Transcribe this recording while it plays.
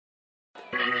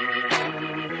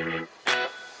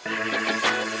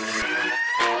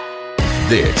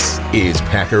This is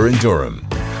Packer and Durham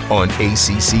on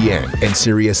ACCN and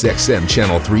Sirius XM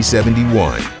Channel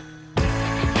 371.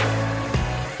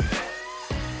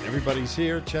 Everybody's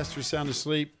here. Chester's sound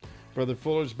asleep. Brother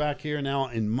Fuller's back here now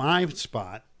in my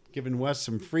spot, giving Wes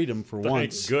some freedom for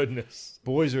once. Thank goodness.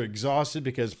 Boys are exhausted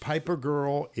because Piper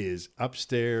Girl is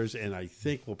upstairs, and I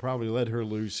think we'll probably let her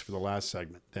loose for the last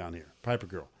segment down here. Piper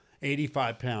Girl,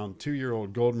 85-pound,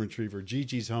 2-year-old golden retriever.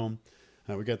 Gigi's home.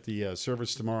 We got the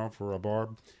service tomorrow for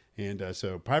Barb. And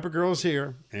so Piper Girl's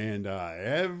here, and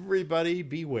everybody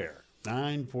beware.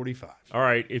 9:45. All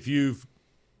right, if you've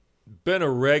been a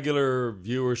regular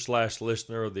viewer /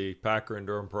 listener of the Packer and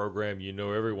Durham program, you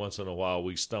know every once in a while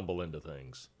we stumble into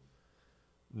things.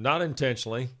 Not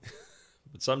intentionally,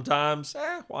 but sometimes,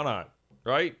 why not,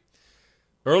 right?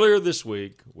 Earlier this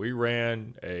week, we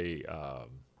ran a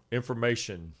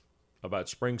information about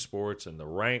spring sports and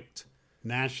the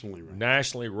nationally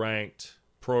ranked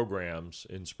programs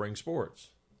in spring sports.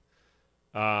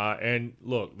 And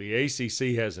look, the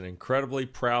ACC has an incredibly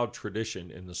proud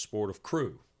tradition in the sport of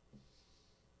crew.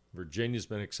 Virginia's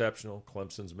been exceptional.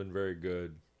 Clemson's been very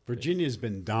good. Virginia's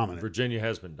been dominant. Virginia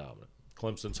has been dominant.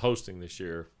 Clemson's hosting this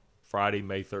year, Friday,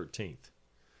 May 13th.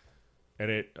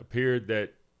 And it appeared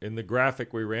that in the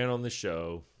graphic we ran on the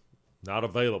show, not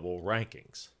available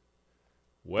rankings.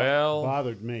 Well,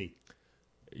 bothered me.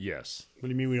 Yes. What do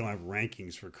you mean we don't have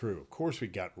rankings for crew? Of course we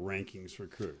got rankings for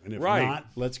crew. And if Right. not,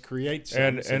 let's create some.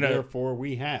 And therefore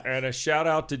we have. And a shout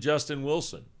out to Justin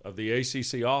Wilson of the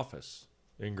ACC office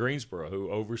in Greensboro, who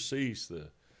oversees the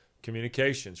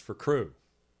communications for crew.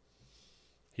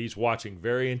 He's watching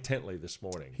very intently this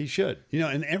morning. He should.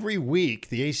 And every week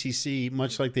the ACC,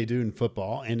 much like they do in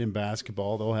football and in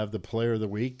basketball, they'll have the player of the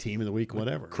week, team of the week,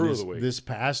 whatever. Crew of the week. This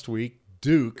past week,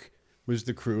 Duke was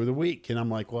the crew of the week. And I'm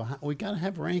like, well, we got to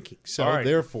have rankings. So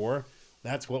therefore,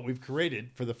 that's what we've created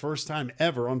for the first time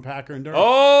ever on Packer and Durham.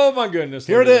 Oh, my goodness.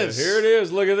 Here it is. Here it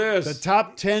is. Look at this. The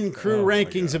top 10 crew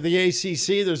rankings of the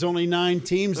ACC. There's only 9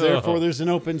 teams. Therefore, there's an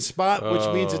open spot, which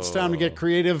means it's time to get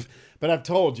creative. But I've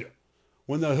told you,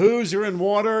 when the Who's are in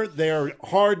water, they are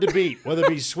hard to beat, whether it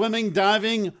be swimming,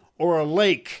 diving, or a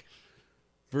lake.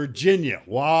 Virginia,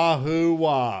 wahoo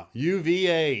wah.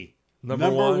 UVA,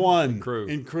 number one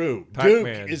in crew. Pac-Man.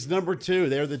 Duke is number 2.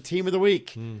 They're the team of the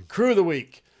week. Crew of the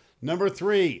week. Number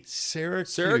 3,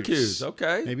 Syracuse.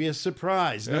 Okay. Maybe a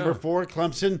surprise. Yeah. Number 4,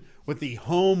 Clemson with the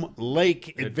home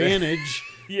lake advantage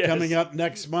yes. coming up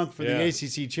next month for the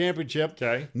ACC championship.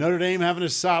 Okay. Notre Dame having a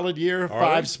solid year,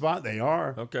 5 spot. They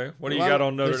are. Okay. What do you got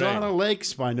on Notre Dame? There's a lot of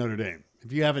lakes by Notre Dame,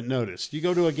 if you haven't noticed. You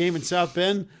go to a game in South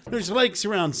Bend, there's lakes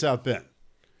around South Bend.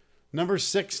 Number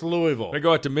 6, Louisville. They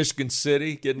go out to Michigan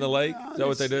City, get in the lake? Is that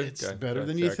what they do? It's better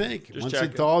than you think. Just Once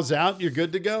checking. it thaws out, you're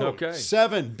good to go. Okay.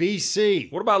 7,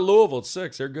 BC. What about Louisville at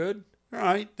 6? They're good? All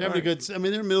right. They're having a good. I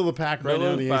mean, they're middle of the pack right now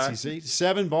in the pack. ACC.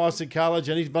 7, Boston College.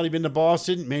 Anybody been to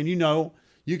Boston? Man, you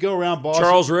go around Boston.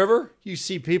 Charles River? You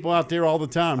see people out there all the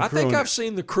time. I think crewing. I've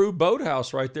seen the crew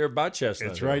boathouse right there by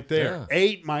Chestnut. It's right there. Yeah.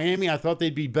 8, Miami. I thought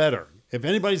they'd be better. If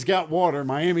anybody's got water,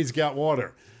 Miami's got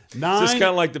water. 9. Is this kind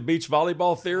of like the beach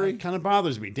volleyball theory? It kind of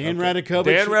bothers me. Dan Radakovich.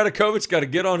 Dan Radakovich got to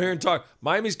get on here and talk.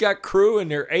 Miami's got crew and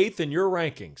they're 8th in your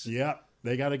rankings. Yeah,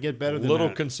 they got to get better than Little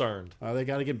that. concerned. They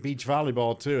got to get beach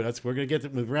volleyball too. We're going to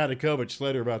get with Radakovich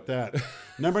later about that.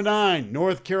 Number 9,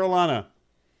 North Carolina.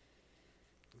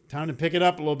 Time to pick it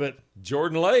up a little bit.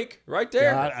 Jordan Lake, right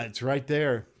there. God, it's right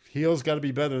there. Heel's got to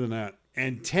be better than that.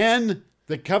 And 10,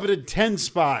 the coveted 10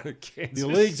 spot. The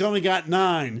league's only got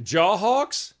 9.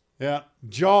 Jawhawks? Yeah,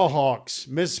 Jawhawks,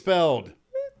 misspelled.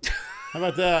 How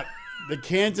about that? The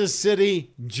Kansas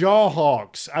City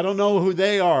Jawhawks. I don't know who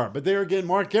they are, but there again,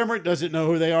 Mark Emmert doesn't know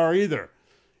who they are either.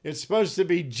 It's supposed to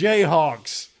be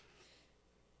Jayhawks.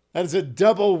 That is a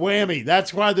double whammy.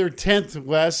 That's why they're 10th,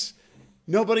 Wes.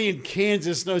 Nobody in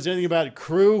Kansas knows anything about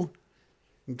crew,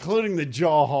 including the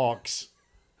Jawhawks,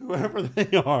 whoever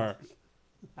they are.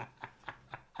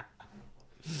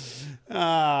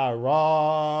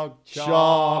 Rock,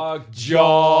 Chalk,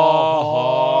 Jawhawks.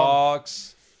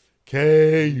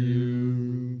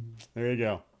 KU. There you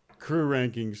go. Crew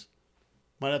rankings.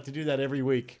 Might have to do that every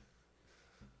week.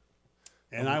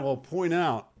 And I will point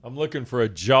out. I'm looking for a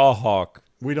Jawhawk.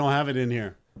 We don't have it in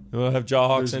here. We'll have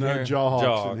Jawhawks in here? There's no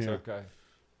Jawhawks in here. Okay.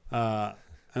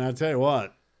 And I'll tell you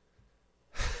what,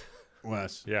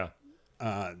 Wes. Yeah.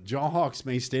 Jawhawks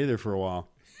may stay there for a while.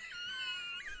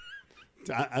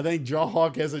 I think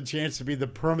Jawhawk has a chance to be the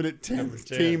permanent 10th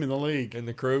team in the league. In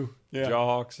the crew? Yeah.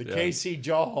 Jawhawks? The KC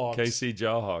Jawhawks. KC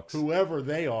Jawhawks. Whoever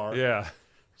they are. Yeah.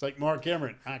 It's like Mark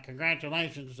Emmert.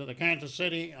 Congratulations to the Kansas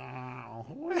City.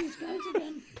 are these guys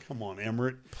again? Come on,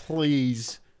 Emmert.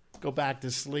 Please go back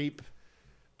to sleep.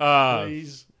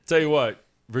 Please. Tell you what,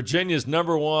 Virginia's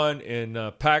number one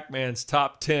in Pac-Man's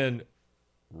top 10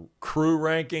 crew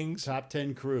rankings. Top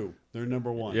 10 crew. They're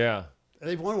number one. Yeah.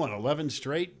 They've won, 11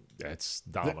 straight? That's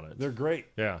dominant. They're great.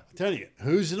 Yeah. I'm telling you,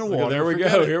 who's in the Look, water? there we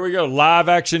Forget go. it. Here we go. Live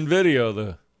action video,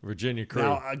 the Virginia crew.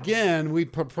 Now, again, we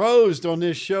proposed on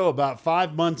this show about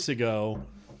 5 months ago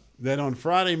that on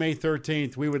Friday, May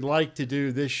 13th, we would like to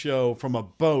do this show from a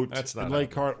boat That's not in Lake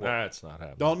happening. Hartwell. That's not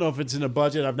happening. Don't know if it's in the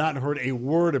budget. I've not heard a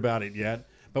word about it yet,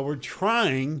 but we're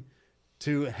trying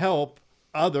to help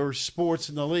other sports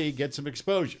in the league get some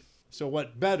exposure. So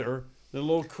what better than a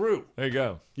little crew? There you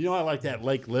go. You know I like that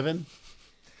lake living.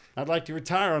 I'd like to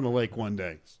retire on the lake one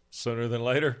day. Sooner than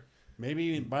later.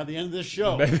 Maybe by the end of this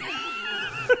show. Maybe.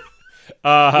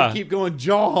 We keep going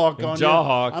Jawhawk on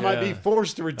Jawhawk, you. I might be yeah.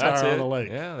 forced to retire That's on it. the lake.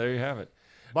 Yeah, there you have it.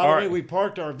 By the All way, right. we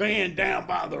parked our van down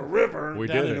by the river We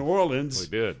down did. in New Orleans. We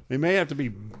did. We may have to be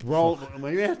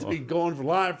going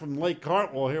live from Lake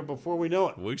Hartwell here before we know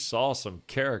it. We saw some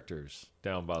characters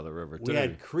down by the river, too. We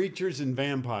had creatures and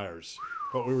vampires.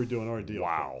 What we were doing our deal.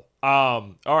 Wow.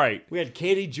 All right. We had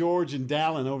Katie, George, and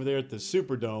Dallin over there at the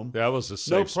Superdome. That was a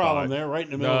safe No problem spot. there, right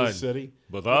in the middle of the None. city.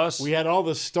 With us, We had all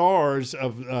the stars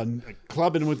of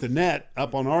Clubbing with the Net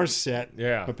up on our set.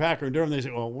 Yeah. But Packer and Durham, they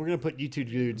said, well, we're going to put you two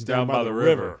dudes down by the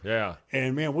river. Yeah.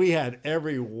 And, man, we had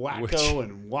every wacko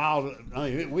and wild. I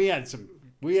mean, we had some,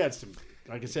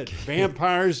 like I said,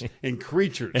 vampires and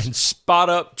creatures. And spot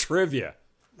up trivia.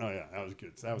 Oh, yeah, that was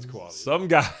good. That was quality.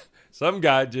 Some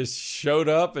guy just showed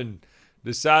up and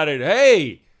decided,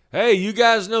 hey, you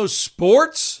guys know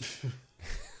sports?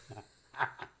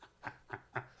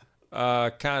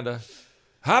 Kind of.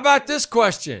 How about this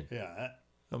question? Yeah.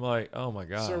 I'm like, oh my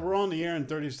God. So we're on the air in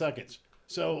 30 seconds.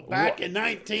 So back in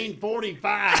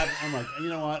 1945, I'm like, you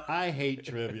know what? I hate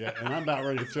trivia, and I'm about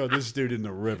ready to throw this dude in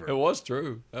the river. It was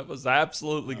true. That was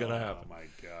absolutely going to happen. Oh, my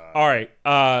God. All right.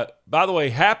 By the way,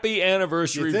 happy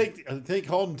anniversary. You think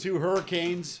holding two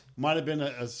hurricanes might have been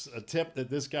a tip that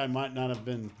this guy might not have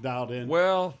been dialed in?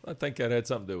 Well, I think that had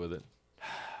something to do with it.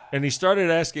 And he started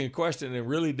asking a question and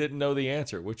really didn't know the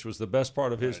answer, which was the best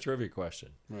part of his trivia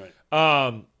question. Right.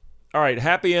 All right.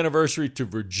 Happy anniversary to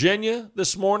Virginia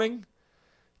this morning.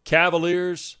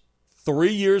 Cavaliers,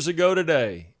 3 years ago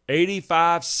today,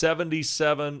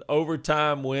 85-77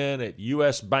 overtime win at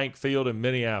U.S. Bank Field in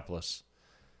Minneapolis.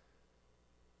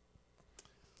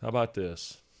 How about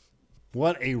this?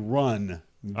 What a run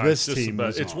All this right, team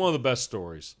was It's on. one of the best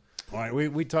stories. All right,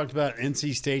 we talked about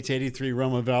NC State's 83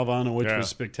 run with Valvano, which Yeah. was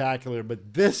spectacular.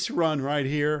 But this run right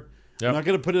here, Yep. I'm not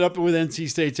going to put it up with NC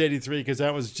State's 83 because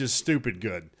that was just stupid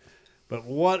good. But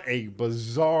what a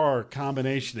bizarre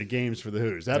combination of games for the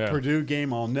Hoos. That Yeah. Purdue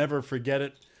game, I'll never forget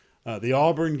it. The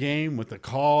Auburn game with the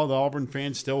call, the Auburn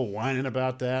fans still whining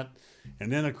about that. And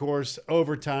then, of course,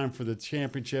 overtime for the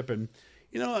championship. And,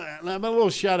 you know, a little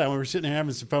shout out. We were sitting there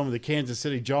having some fun with the Kansas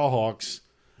City Jawhawks.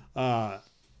 How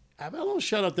about a little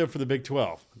shout out there for the Big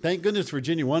 12? Thank goodness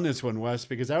Virginia won this one, Wes,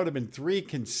 because that would have been 3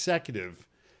 consecutive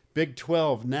Big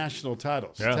 12 national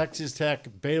titles. Yeah. Texas Tech,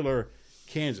 Baylor,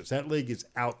 Kansas. That league is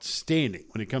outstanding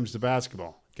when it comes to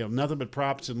basketball. Get nothing but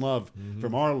props and love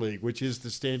from our league, which is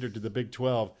the standard to the Big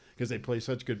 12 because they play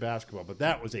such good basketball. But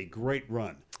that was a great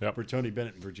run Yep. for Tony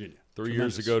Bennett in Virginia. 3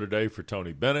 years ago today for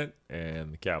Tony Bennett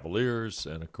and the Cavaliers.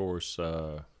 And, of course,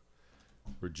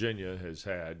 Virginia has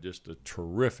had just a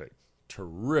terrific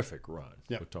run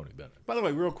Yep. with Tony Bennett. By the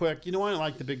way, real quick, you know why I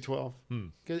like the Big 12?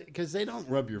 Because they don't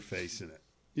rub your face in it.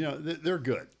 You know, they're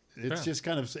good. It's Yeah. just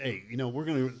kind of, hey, you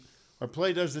know, our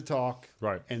play does the talk.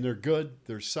 Right. And they're good.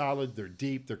 They're solid. They're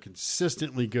deep. They're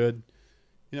consistently good.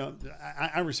 You know,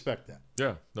 I respect that.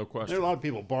 Yeah, no There question. are a lot of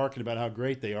people barking about how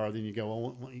great they are. Then you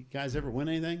go, well, you guys ever win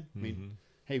anything? I mean,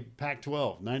 hey,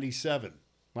 Pac-12, 97,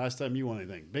 last time you won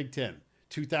anything. Big 10,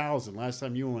 2000, last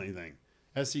time you won anything.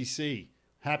 SEC,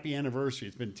 happy anniversary.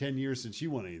 It's been 10 years since you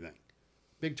won anything.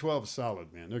 Big 12 is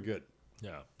solid, man. They're good.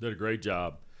 Yeah, did a great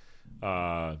job.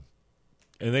 And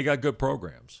they got good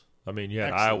programs. I mean, you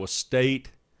had Excellent. Iowa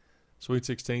State, Sweet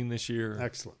 16 this year.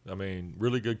 Excellent. I mean,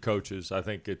 really good coaches. I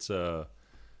think it's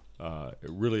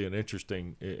really an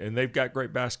interesting – and they've got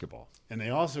great basketball. And they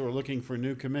also are looking for a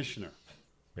new commissioner,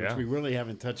 which Yeah. we really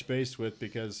haven't touched base with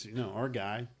because, you know, our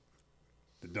guy,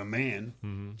 the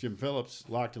man, Jim Phillips,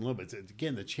 locked in a little bit. It's,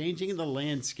 again, the changing of the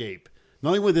landscape, not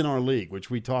only within our league, which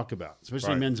we talk about, especially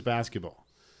Right. men's basketball,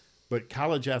 but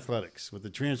college athletics with the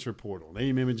transfer portal,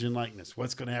 name, image, and likeness.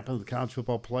 What's going to happen with the college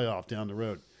football playoff down the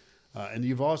road? And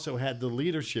you've also had the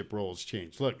leadership roles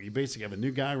change. Look, you basically have a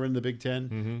new guy running the Big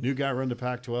Ten, new guy running the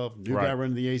Pac-12, new guy Right.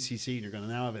 running the ACC, and you're going to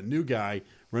now have a new guy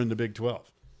running the Big 12.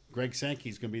 Greg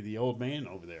Sankey's going to be the old man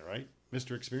over there, right?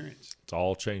 Mr. Experience. It's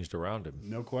all changed around him.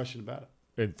 No question about it.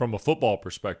 And from a football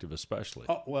perspective especially.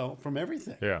 Oh, well, from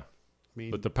everything. Yeah. I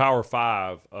mean, But the Power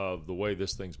Five of the way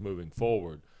this thing's moving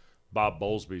forward, Bob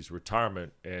Bowlesby's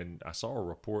retirement, and I saw a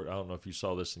report, I don't know if you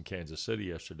saw this in Kansas City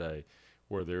yesterday,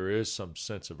 where there is some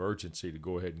sense of urgency to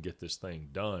go ahead and get this thing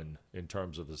done in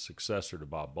terms of a successor to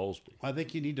Bob Bowlesby. I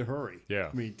think you need to hurry. Yeah.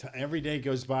 I mean, every day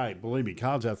goes by. Believe me,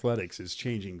 college athletics is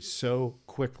changing so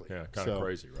quickly. Yeah, kind of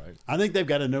crazy, right? I think they've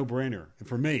got a no-brainer. And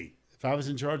for me, if I was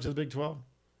in charge of the Big 12,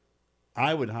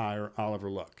 I would hire Oliver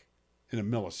Luck in a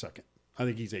millisecond. I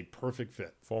think he's a perfect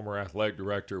fit. Former athletic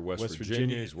director, West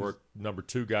Virginia. He's worked number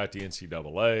 2 guy at the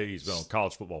NCAA. He's been on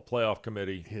college football playoff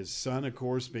committee. His son, of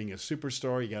course, being a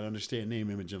superstar, you got to understand name,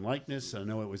 image, and likeness. I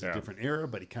know it was a different era,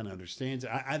 but he kind of understands.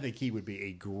 I think he would be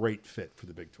a great fit for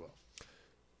the Big 12.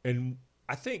 And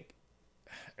I think,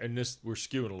 and this we're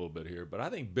skewing a little bit here, but I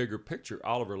think bigger picture,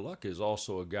 Oliver Luck is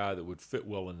also a guy that would fit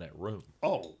well in that room.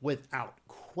 Oh, without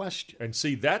question. And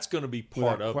see, that's going to be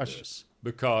part Without of question. this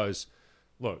because,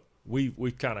 look,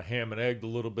 we've kind of ham and egged a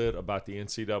little bit about the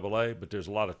NCAA, but there's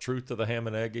a lot of truth to the ham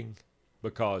and egging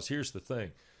because here's the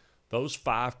thing. Those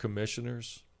 5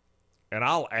 commissioners, and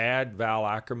I'll add Val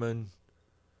Ackerman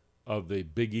of the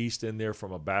Big East in there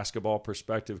from a basketball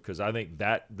perspective because I think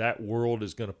that world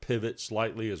is going to pivot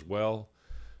slightly as well,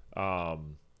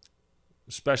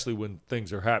 especially when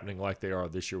things are happening like they are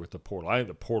this year with the portal. I think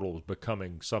the portal is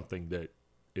becoming something that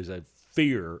is a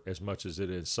fear as much as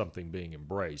it is something being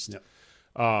embraced. Yep.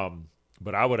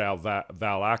 But I would add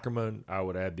Val Ackerman. I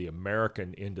would add the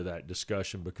American into that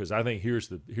discussion because I think here's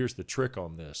the trick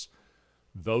on this.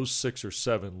 Those 6 or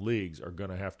 7 leagues are going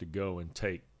to have to go and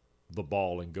take the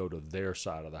ball and go to their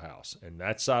side of the house. And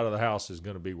that side of the house is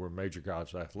going to be where major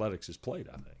college athletics is played,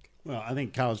 I think. Well, I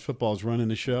think college football is running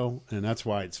the show, and that's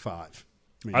why it's 5.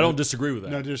 I don't disagree with that.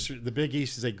 No, just the Big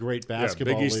East is a great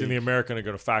basketball Big East league. and the American are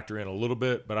going to factor in a little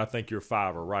bit, but I think your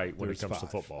 5 are right when it comes to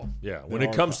 5. football. Yeah, when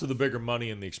it comes to the bigger money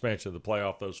and the expansion of the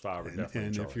playoff, those 5 are definitely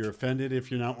in charge. And if you're offended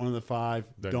if you're not one of the 5,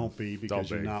 Then don't be because don't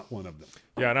you're be. not one of them.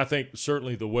 Yeah, and I think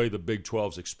certainly the way the Big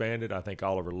 12's expanded, I think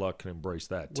Oliver Luck can embrace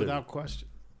that too. Without question.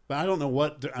 But I don't know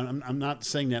what – I'm not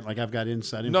saying that like I've got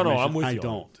inside No, information. I'm with you. I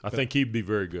don't. I think he'd be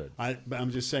very good. But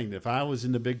I'm just saying that if I was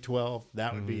in the Big 12,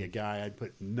 that would be a guy I'd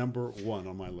put number 1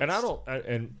 on my list. And I don't –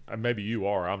 and maybe you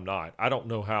are, I'm not. I don't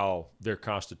know how their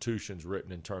constitution's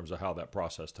written in terms of how that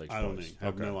process takes place. I don't know. I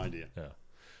have no idea.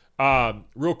 Yeah.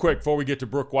 Real quick, before we get to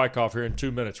Brooke Wyckoff here in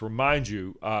 2 minutes, remind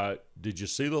you, did you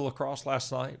see the lacrosse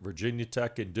last night? Virginia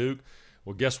Tech and Duke.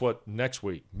 Well, guess what? Next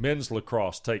week, men's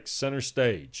lacrosse takes center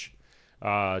stage.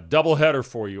 Doubleheader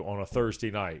for you on a Thursday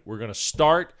night. We're going to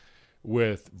start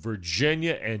with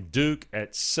Virginia and Duke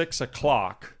at 6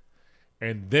 o'clock,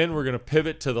 and then we're going to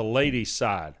pivot to the ladies'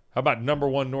 side. How about number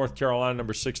 1 North Carolina,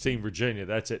 number 16 Virginia?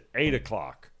 That's at 8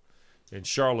 o'clock in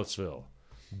Charlottesville.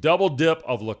 Double dip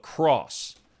of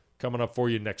lacrosse coming up for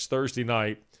you next Thursday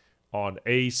night on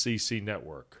ACC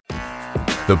Network.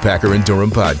 The Packer and Durham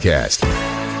Podcast.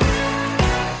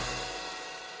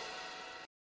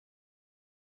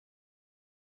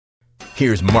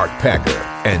 Here's Mark Packer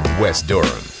and Wes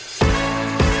Durham.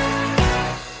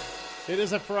 It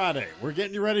is a Friday. We're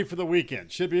getting you ready for the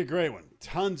weekend. Should be a great one.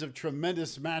 Tons of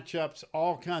tremendous matchups,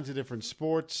 all kinds of different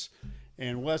sports.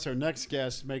 And Wes, our next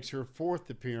guest, makes her 4th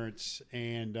appearance,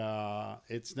 and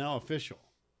it's now official.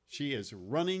 She is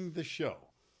running the show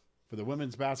for the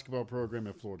women's basketball program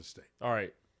at Florida State. All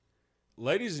right.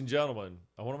 Ladies and gentlemen,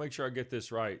 I want to make sure I get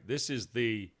this right. This is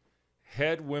the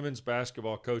head women's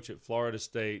basketball coach at Florida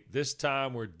State. This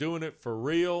time we're doing it for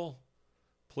real.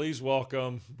 Please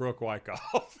welcome Brooke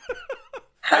Wyckoff.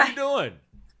 How you doing?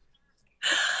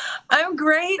 I'm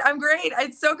great.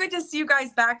 It's so good to see you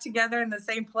guys back together in the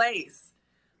same place.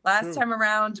 Last time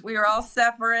around, we were all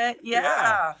separate.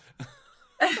 Yeah.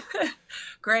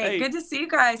 Great. Hey. Good to see you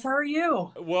guys. How are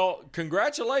you? Well,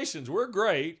 congratulations. We're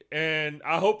great, and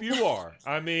I hope you are.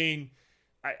 I mean,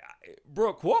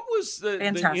 Brooke, what was the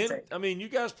Fantastic. I mean, you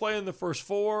guys play in the first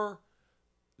 4,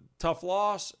 tough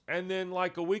loss, and then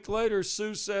like a week later,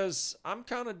 Sue says, I'm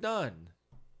kind of done.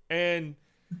 And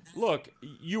look,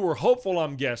 you were hopeful,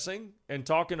 I'm guessing, and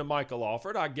talking to Michael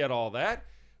Alford. I get all that.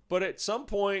 But at some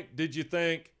point, did you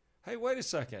think, hey, wait a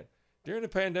second. During the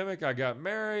pandemic, I got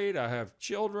married. I have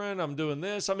children. I'm doing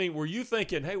this. I mean, were you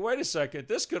thinking, hey, wait a second.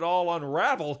 This could all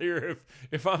unravel here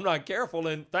if I'm not careful?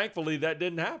 And thankfully, that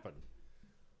didn't happen.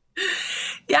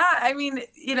 Yeah, I mean,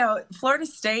 Florida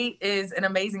State is an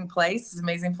amazing place. It's an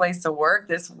amazing place to work.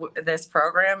 This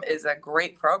program is a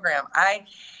great program.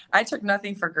 I took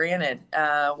nothing for granted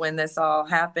when this all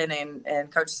happened and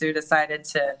Coach Sue decided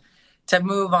to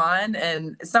move on.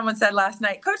 And someone said last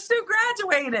night, Coach Sue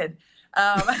graduated.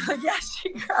 I'm like, yeah, she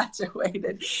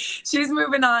graduated. She's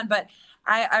moving on. But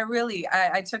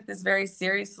I took this very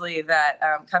seriously, that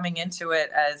coming into it,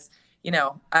 as,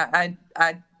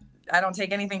 I don't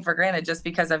take anything for granted just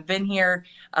because I've been here.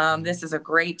 This is a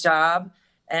great job.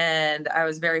 And I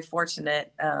was very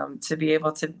fortunate to be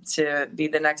able to be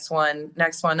the next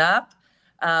one up.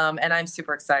 And I'm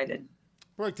super excited.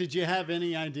 Brooke, did you have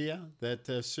any idea that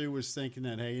Sue was thinking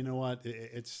that, hey, you know what,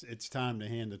 it's time to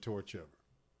hand the torch over?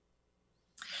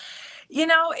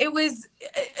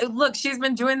 Look, she's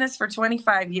been doing this for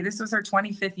 25 years. This was her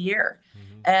 25th year.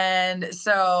 Mm-hmm. And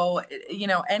so,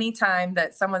 anytime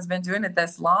that someone's been doing it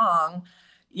this long,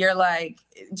 you're like,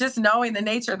 just knowing the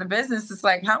nature of the business, it's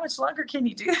like, how much longer can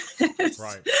you do this?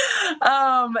 Right.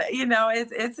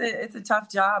 It's a tough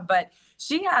job, but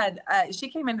she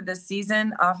came into this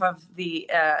season off of the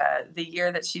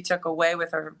year that she took away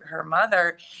with her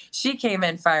mother. She came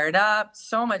in fired up,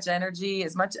 so much energy,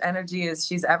 as much energy as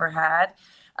she's ever had,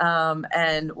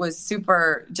 and was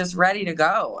super just ready to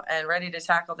go and ready to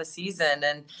tackle the season.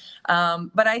 And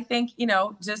but I think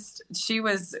she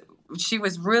was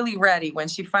really ready when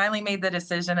she finally made the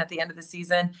decision at the end of the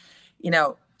season.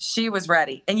 She was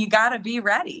ready, and you got to be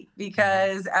ready,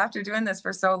 because after doing this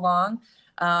for so long,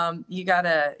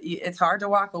 it's hard to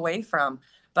walk away from,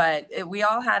 but we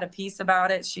all had a piece about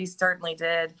it. She certainly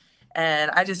did. And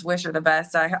I just wish her the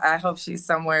best. I hope she's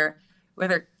somewhere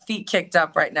with her feet kicked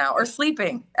up right now, or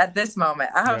sleeping at this moment.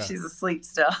 I hope she's asleep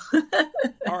still.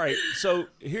 All right. So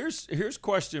here's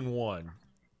question one.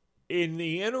 In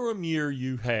the interim year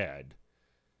you had,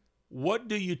 what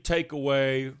do you take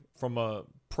away from a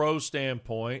pro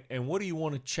standpoint, and what do you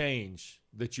want to change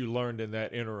that you learned in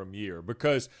that interim year?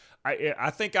 Because I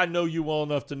think I know you well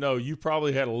enough to know you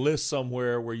probably had a list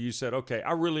somewhere where you said, okay,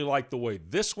 I really like the way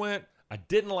this went. I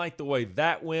didn't like the way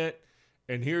that went.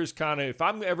 And here's kind of, if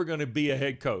I'm ever going to be a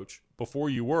head coach,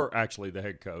 before you were actually the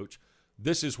head coach,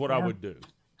 this is what I would do.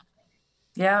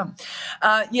 Yeah.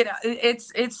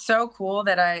 It's so cool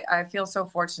that I feel so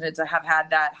fortunate to have had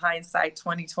that hindsight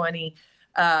 2020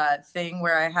 thing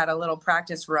where I had a little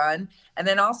practice run, and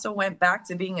then also went back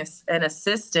to being an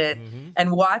assistant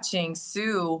and watching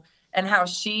Sue and how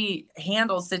she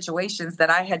handles situations that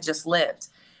I had just lived,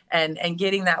 and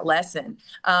getting that lesson.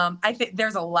 I think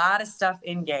there's a lot of stuff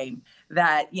in game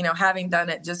that, having done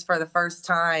it just for the first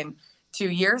time 2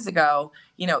 years ago,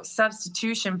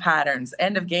 substitution patterns,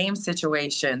 end of game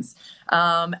situations,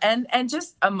 and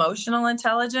just emotional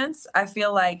intelligence. I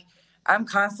feel like I'm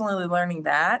constantly learning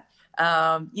that.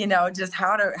 Just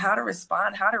how to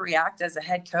respond, how to react as a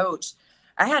head coach.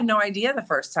 I had no idea the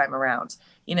first time around,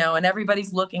 and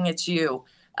everybody's looking at you.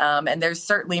 And there's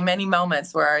certainly many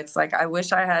moments where it's like, I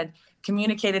wish I had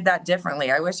communicated that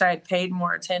differently. I wish I had paid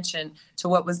more attention to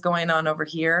what was going on over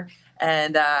here.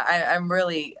 And I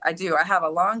do. I have a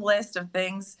long list of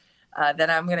things that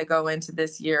I'm going to go into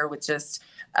this year with just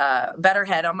better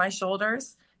head on my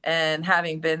shoulders, and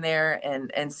having been there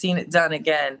and seen it done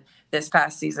again this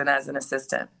past season as an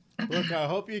assistant. Look, I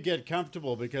hope you get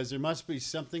comfortable, because there must be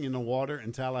something in the water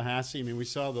in Tallahassee. I mean, we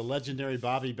saw the legendary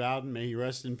Bobby Bowden, may he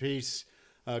rest in peace,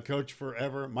 coach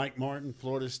forever. Mike Martin,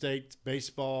 Florida State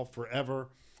baseball forever.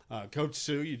 Coach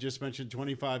Sue, you just mentioned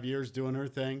 25 years doing her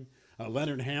thing.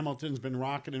 Leonard Hamilton's been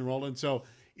rocking and rolling. So,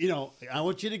 I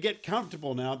want you to get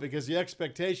comfortable now, because the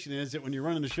expectation is that when you're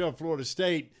running the show at Florida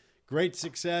State, great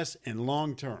success and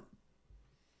long term.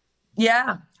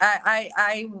 Yeah,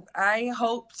 I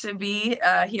hope to be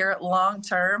here long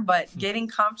term, but getting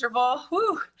comfortable,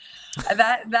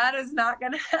 that is not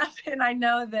going to happen. I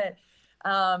know that,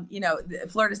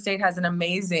 Florida State has an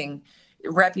amazing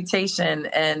reputation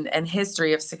and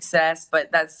history of success,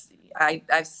 but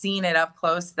I've seen it up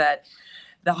close, that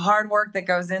the hard work that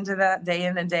goes into that day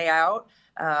in and day out.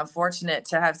 Fortunate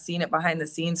to have seen it behind the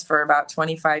scenes for about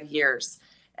 25 years.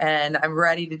 And I'm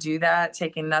ready to do that,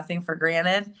 taking nothing for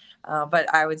granted.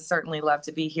 But I would certainly love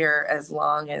to be here as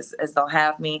long as they'll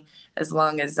have me, as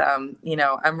long as, I'm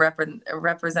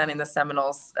representing the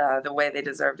Seminoles the way they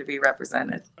deserve to be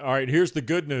represented. All right, here's the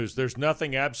good news. There's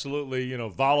nothing absolutely,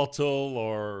 volatile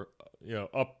or,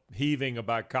 upheaving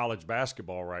about college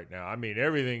basketball right now. I mean,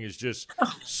 everything is just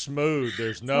smooth.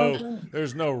 There's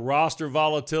no roster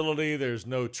volatility. There's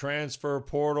no transfer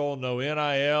portal, no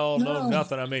NIL, no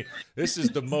nothing. I mean, this is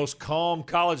the most calm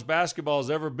college basketball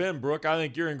has ever been, Brooke. I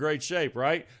think you're in great shape,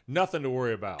 right? Nothing to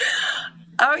worry about.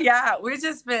 Oh, yeah. We've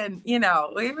just been,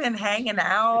 we've been hanging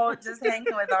out, just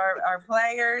hanging with our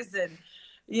players and,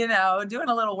 doing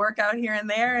a little workout here and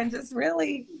there, and just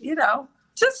really,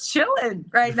 just chilling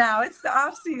right now. It's the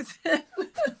off season.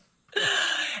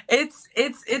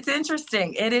 It's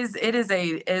interesting. It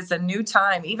is a new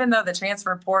time. Even though the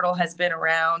transfer portal has been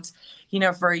around,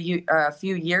 for a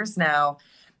few years now,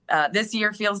 this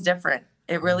year feels different.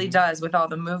 It really does, with all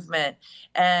the movement.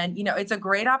 And it's a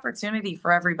great opportunity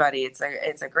for everybody. It's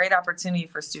a great opportunity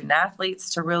for student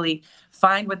athletes to really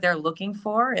find what they're looking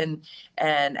for, and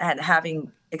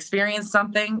having experienced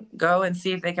something, go and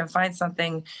see if they can find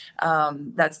something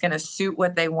that's going to suit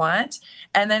what they want.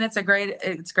 And then it's a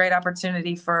great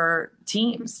opportunity for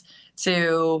teams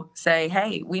to say,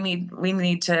 hey, we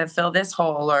need to fill this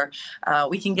hole, or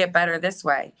we can get better this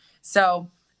way. So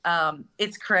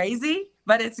it's crazy,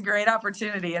 but it's a great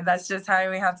opportunity. And that's just how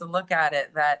we have to look at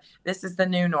it, that this is the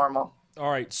new normal.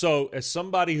 All right. So as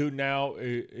somebody who now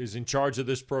is in charge of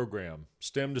this program,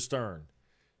 stem to stern,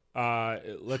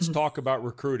 let's talk about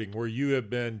recruiting, where you have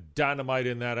been dynamite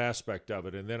in that aspect of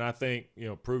it. And then I think,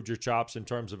 proved your chops in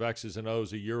terms of X's and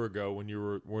O's a year ago when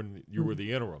you were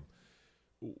the interim.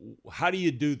 How do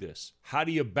you do this? How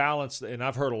do you balance? And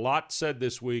I've heard a lot said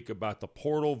this week about the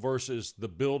portal versus the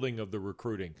building of the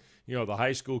recruiting. The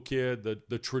high school kid,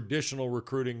 the traditional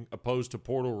recruiting opposed to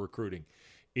portal recruiting.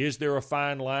 Is there a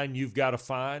fine line you've got to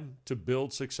find to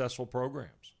build successful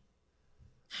programs?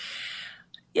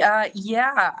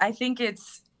 Yeah, I think it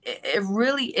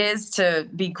really is to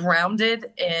be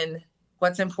grounded in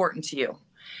what's important to you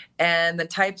and the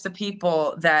types of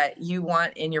people that you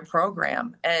want in your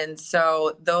program. And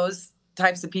so those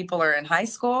types of people are in high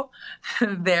school,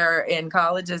 they're in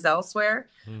colleges elsewhere,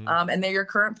 and they're your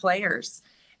current players.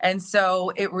 And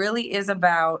so it really is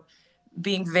about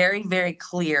being very, very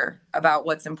clear about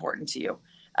what's important to you.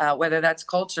 Whether that's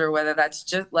culture, whether that's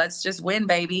just let's just win,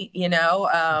 baby.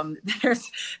 There's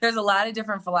a lot of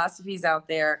different philosophies out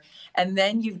there, and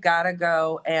then you've got to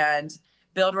go and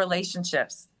build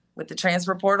relationships with the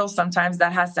transfer portal. Sometimes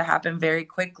that has to happen very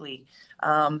quickly.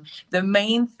 The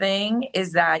main thing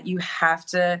is that you have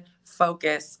to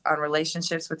focus on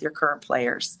relationships with your current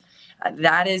players.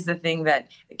 That is the thing that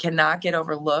cannot get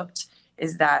overlooked,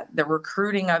 is that the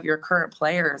recruiting of your current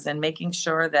players and making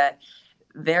sure that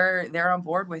they're on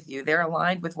board with you, they're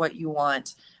aligned with what you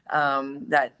want,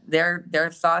 that their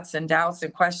thoughts and doubts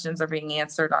and questions are being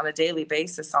answered on a daily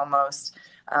basis almost,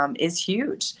 is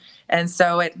huge. And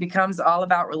so it becomes all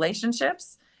about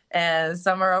relationships, and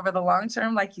some are over the long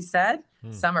term, like you said,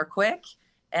 some are quick,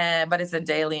 but it's a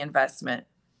daily investment.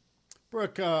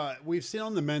 Brooke, we've seen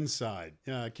on the men's side,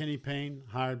 Kenny Payne,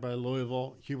 hired by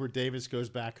Louisville. Hubert Davis goes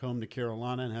back home to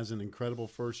Carolina and has an incredible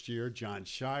first year. John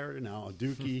Shire, now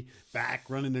Aduki, back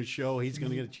running the show. He's going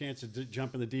to get a chance to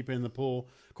jump in the deep end of the pool.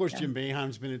 Of course, Jim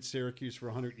Boeheim's been at Syracuse for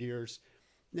 100 years.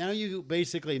 Now you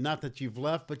basically, not that you've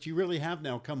left, but you really have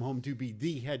now come home to be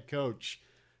the head coach.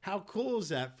 How cool is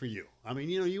that for you? I mean,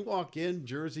 you walk in,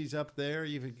 jerseys up there.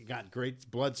 You've got great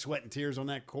blood, sweat, and tears on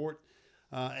that court.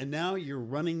 And now you're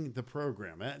running the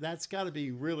program. That's got to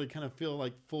be really kind of feel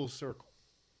like full circle.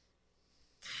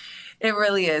 It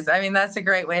really is. I mean, that's a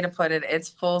great way to put it. It's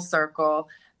full circle.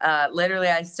 Literally,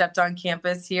 I stepped on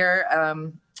campus here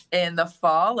in the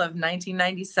fall of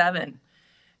 1997.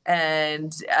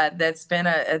 And that's been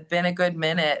a good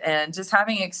minute. And just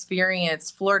having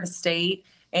experienced Florida State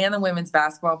and the women's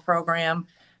basketball program,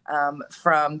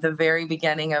 from the very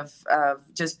beginning of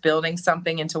just building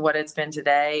something into what it's been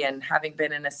today, and having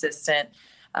been an assistant,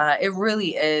 it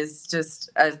really is just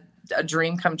a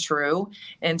dream come true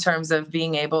in terms of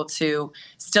being able to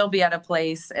still be at a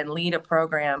place and lead a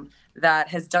program that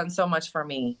has done so much for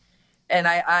me. And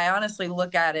I honestly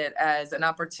look at it as an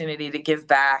opportunity to give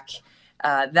back.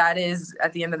 That is,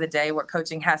 at the end of the day, what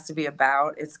coaching has to be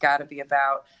about. It's got to be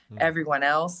about everyone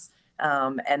else.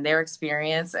 And their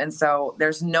experience. And so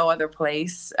there's no other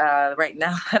place right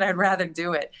now that I'd rather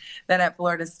do it than at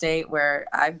Florida State, where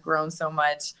I've grown so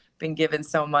much, been given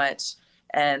so much.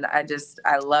 And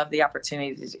I love the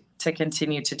opportunity to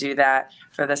continue to do that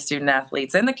for the student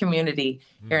athletes and the community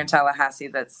here in Tallahassee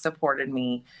that's supported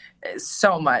me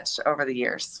so much over the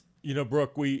years.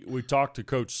 Brooke, we talked to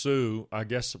Coach Sue, I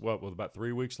guess, with about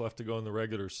 3 weeks left to go in the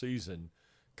regular season,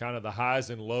 kind of the highs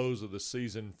and lows of the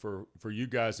season for you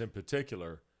guys in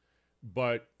particular.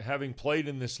 But having played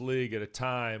in this league at a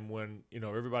time when,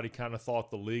 everybody kind of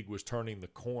thought the league was turning the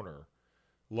corner,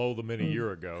 low the many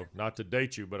year ago, not to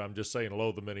date you, but I'm just saying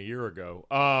low the many year ago.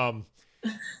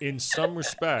 In some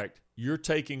respect, you're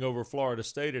taking over Florida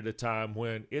State at a time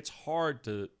when it's hard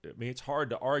to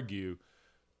argue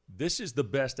this is the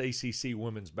best ACC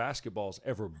women's basketball's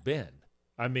ever been.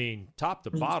 I mean, top to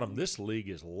bottom, this league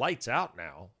is lights out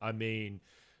now. I mean,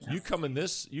 you come in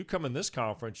this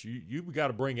conference, you got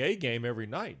to bring A game every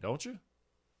night, don't you?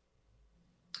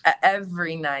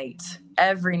 every night,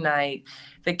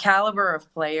 the caliber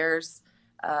of players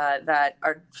that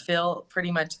fill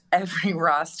pretty much every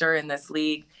roster in this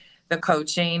league, the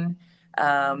coaching,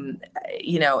 it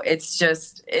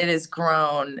has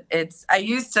grown. I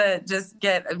used to just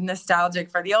get nostalgic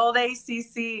for the old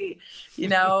ACC,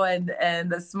 and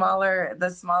the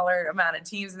smaller amount of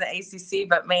teams in the ACC.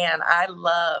 But man, I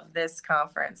love this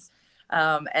conference.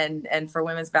 And for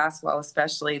women's basketball,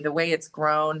 especially the way it's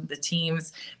grown, the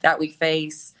teams that we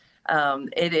face,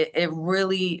 it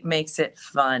really makes it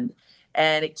fun.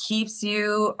 And it keeps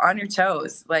you on your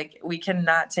toes. Like, we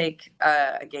cannot take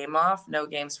a game off, no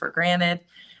games for granted.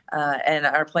 And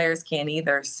our players can't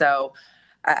either. So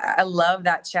I love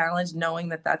that challenge, knowing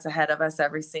that that's ahead of us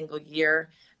every single year.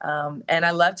 And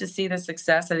I love to see the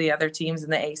success of the other teams in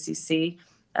the ACC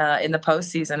in the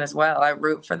postseason as well. I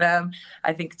root for them.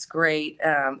 I think it's great.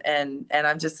 And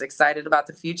I'm just excited about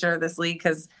the future of this league,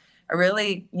 because I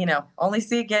really, only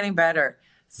see it getting better.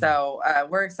 So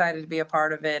we're excited to be a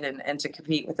part of it and to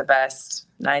compete with the best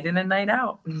night in and night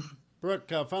out. Brooke,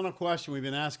 final question. We've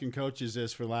been asking coaches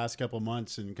this for the last couple of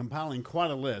months and compiling quite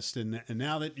a list. And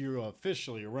now that you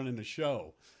officially are running the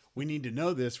show, we need to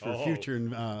know this for future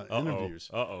interviews.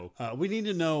 We need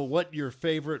to know what your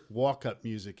favorite walk-up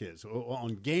music is.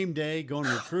 On game day, going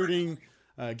recruiting,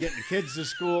 getting the kids to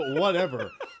school, whatever.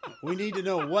 We need to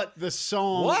know what the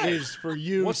song is for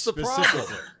you. What's the problem?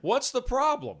 What's the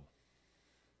problem?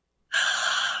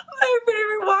 My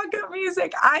favorite walk-up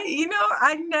music.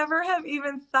 I never have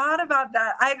even thought about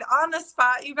that. On the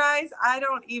spot, you guys, I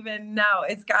don't even know.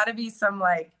 It's got to be some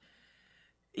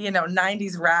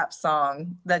 90s rap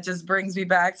song that just brings me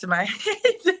back to my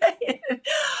day.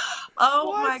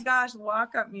 My gosh,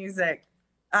 walk-up music.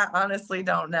 I honestly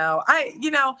don't know.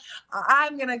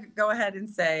 I'm gonna go ahead and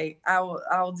say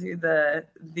I'll do the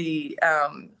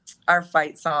our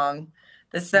fight song.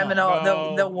 The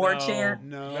Seminole, the war chant.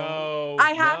 No.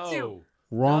 I have to.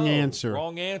 Wrong answer.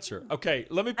 Wrong answer. Okay,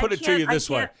 let me put it to you this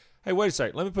way. Hey, wait a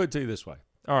second. Let me put it to you this way.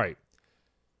 All right.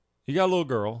 You got a little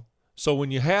girl. So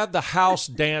when you have the house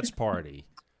dance party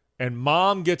and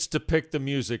mom gets to pick the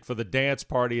music for the dance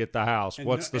party at the house,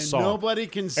 what's the song? Nobody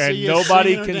can see and you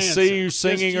nobody singing or can dancing. see you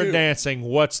singing Just or you. dancing.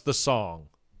 What's the song?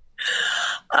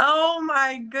 Oh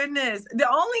my goodness. The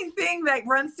only thing that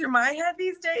runs through my head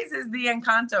these days is the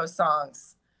Encanto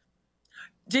songs.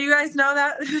 Do you guys know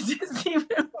that Disney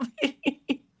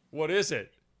movie? What is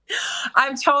it?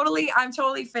 I'm totally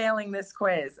failing this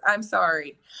quiz. I'm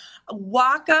sorry.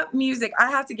 Walk-up music.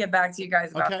 I have to get back to you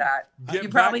guys about that. Get you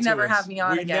probably back to never us. have me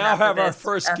on we again. We now after have our this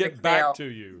first epic get back fail. to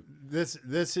you. This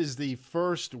is the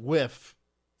first whiff.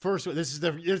 This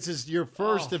is your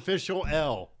first official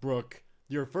L, Brooke.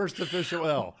 Your first official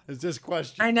L is this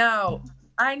question. I know.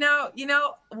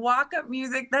 Walk-up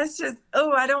music, that's just,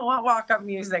 I don't want walk-up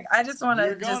music. I just want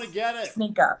You're to going to get it.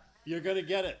 sneak up. You're going to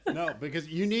get it. No, because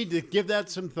you need to give that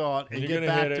some thought and get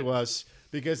back to us,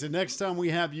 because the next time we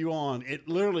have you on, it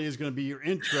literally is going to be your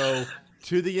intro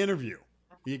to the interview.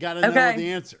 You got to know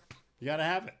the answer. You got to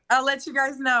have it. I'll let you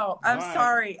guys know. I'm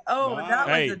sorry. That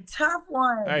was a tough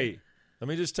one. Hey, let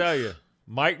me just tell you,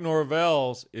 Mike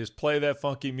Norvell's is Play That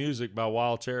Funky Music by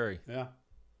Wild Cherry. Yeah.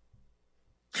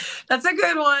 That's a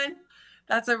good one.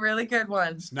 That's a really good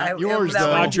one. It's not yours,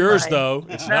 though. It's not yours, though.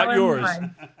 It's not yours,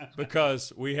 mine.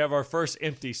 because we have our first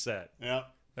empty set. Yeah.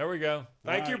 There we go.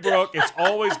 Thank you, Brooke. It's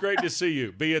always great to see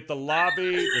you. Be it the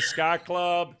lobby, the Sky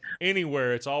Club,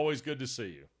 anywhere. It's always good to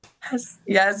see you.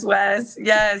 Yes, Wes.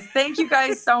 Yes. Thank you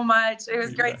guys so much. It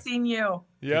was great seeing you.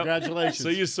 Yep. Congratulations.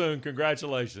 See you soon.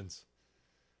 Congratulations.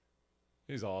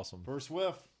 He's awesome. First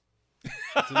whiff.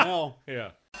 It's an L.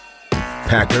 Yeah.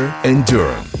 Packer and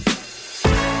Durham.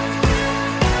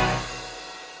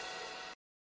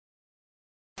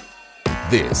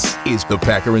 This is the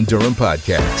Packer and Durham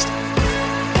podcast.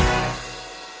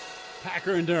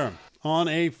 Packer and Durham on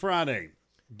a Friday.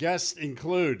 Guests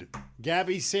include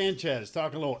Gabby Sanchez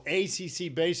talking a little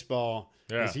ACC baseball,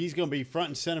 because he's going to be front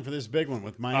and center for this big one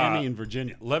with Miami and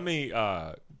Virginia. Let me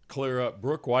clear up.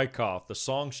 Brooke Wyckoff, the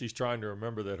song she's trying to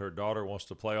remember that her daughter wants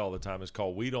to play all the time is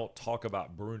called We Don't Talk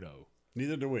About Bruno.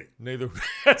 Neither do we. Neither.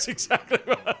 That's exactly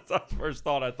what I thought. First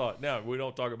thought I thought, no, we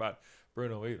don't talk about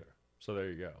Bruno either. So there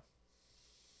you go.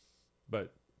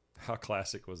 But how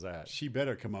classic was that? She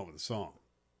better come up with a song.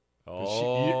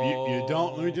 Oh. You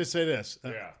don't. Let me just say this.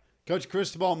 Yeah. Coach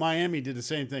Cristobal at Miami did the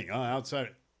same thing. Outside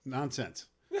nonsense.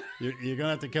 You're going to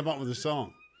have to come up with a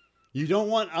song. You don't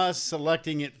want us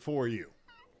selecting it for you.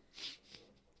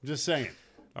 I'm just saying.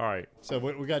 All right. So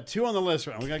we got two on the list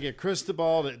right now. We got to get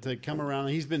Cristobal to come around.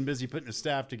 He's been busy putting the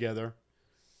staff together.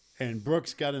 And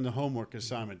Brooks got in the homework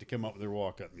assignment to come up with their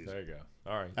walk-up music. There you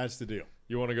go. All right. That's the deal.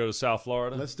 You want to go to South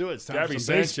Florida? Let's do it. It's time Gabby for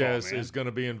some baseball, Sanchez man. is going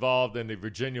to be involved in the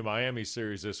Virginia-Miami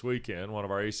series this weekend, one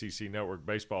of our ACC Network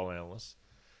baseball analysts.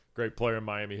 Great player in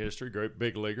Miami history, great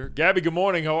big leaguer. Gabby, good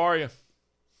morning. How are you?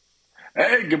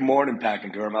 Hey, good morning, Pack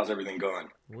and Durham. How's everything going?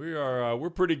 We're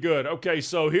pretty good. Okay,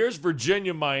 so here's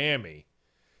Virginia-Miami.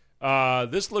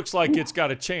 This looks like it's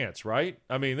got a chance, right?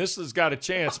 I mean, this has got a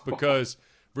chance because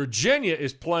Virginia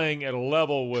is playing at a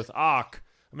level with Ock.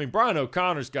 I mean, Brian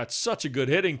O'Connor's got such a good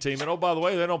hitting team. And, oh, by the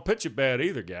way, they don't pitch it bad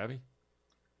either, Gabby.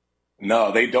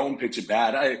 No, they don't pitch it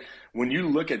bad. When you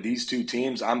look at these two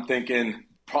teams, I'm thinking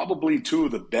probably two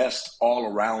of the best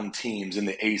all-around teams in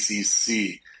the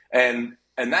ACC. And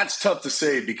that's tough to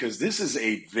say because this is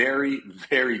a very,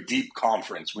 very deep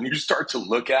conference. When you start to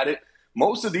look at it,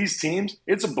 most of these teams,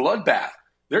 it's a bloodbath.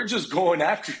 They're just going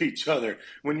after each other.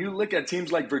 When you look at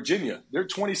teams like Virginia, they're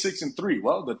 26-3.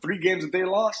 Well, the 3 games that they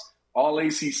lost, all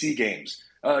ACC games.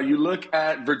 You look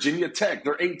at Virginia Tech,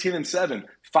 they're 18-7.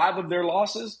 5 of their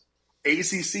losses,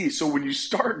 ACC. So when you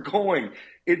start going,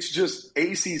 it's just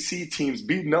ACC teams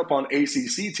beating up on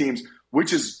ACC teams,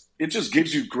 it just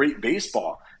gives you great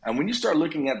baseball. And when you start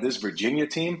looking at this Virginia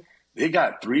team, they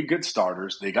got 3 good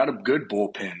starters. They got a good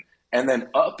bullpen. And then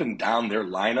up and down their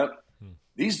lineup,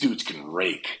 these dudes can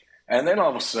rake. And then all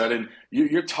of a sudden,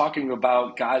 you're talking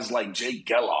about guys like Jake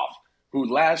Geloff, who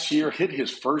last year hit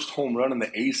his first home run in the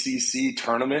ACC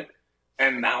tournament.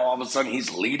 And now all of a sudden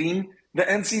he's leading the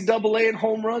NCAA in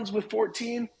home runs with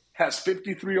 14, has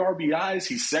 53 RBIs.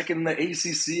 He's second in the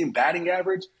ACC in batting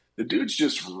average. The dude's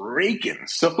just raking.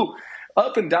 So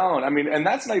up and down. I mean, and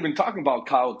that's not even talking about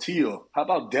Kyle Teal. How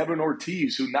about Devin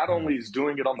Ortiz, who not only is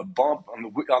doing it on the bump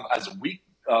as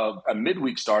a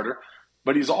midweek starter,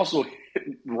 but he's also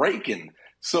raking.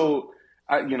 So,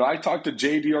 I talked to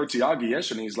J.D. Arteaga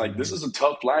yesterday. He's like, this is a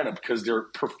tough lineup because they're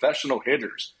professional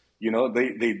hitters.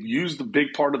 They use the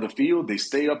big part of the field. They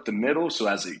stay up the middle. So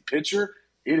as a pitcher,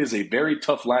 it is a very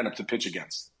tough lineup to pitch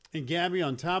against. And Gabby,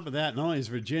 on top of that, not only is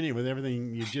Virginia, with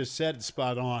everything you just said,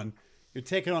 spot on, you're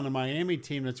taking on a Miami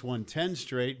team that's won 10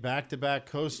 straight, back-to-back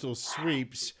coastal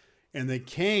sweeps, and the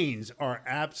Canes are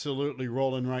absolutely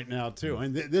rolling right now too.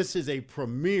 And this is a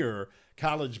premier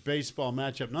college baseball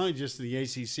matchup, not only just in the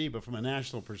ACC, but from a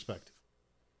national perspective.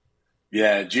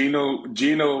 Yeah, Gino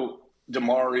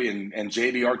Damari and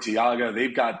J.D. Arteaga,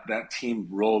 they've got that team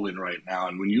rolling right now.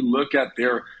 And when you look at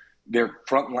their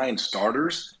frontline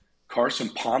starters, Carson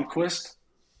Palmquist,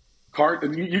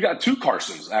 you got 2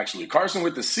 Carsons, actually. Carson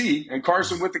with the C and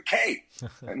Carson with the K.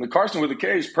 And the Carson with the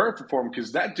K is perfect for him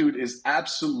because that dude is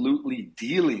absolutely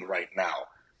dealing right now.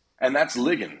 And that's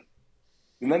Ligon.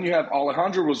 And then you have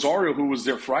Alejandro Rosario, who was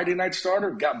their Friday night starter,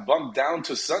 got bumped down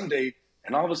to Sunday.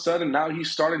 And all of a sudden, now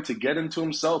he's starting to get into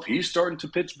himself. He's starting to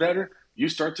pitch better. You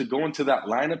start to go into that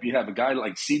lineup. You have a guy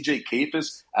like C.J.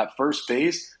 Kafis at first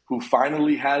base who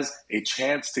finally has a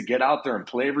chance to get out there and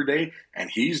play every day. And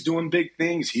he's doing big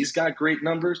things. He's got great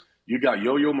numbers. You got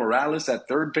Yo-Yo Morales at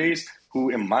third base,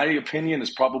 who, in my opinion, is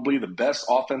probably the best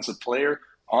offensive player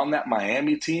on that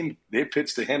Miami team. They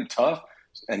pitched to him tough,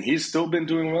 and he's still been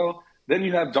doing well. Then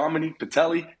you have Dominique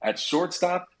Patelli at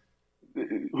shortstop,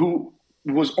 who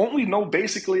was only known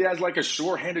basically as like a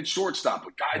sure-handed shortstop, a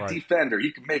guy defender.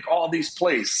 He can make all these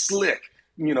plays, slick,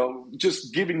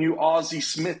 just giving you Ozzie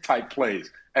Smith type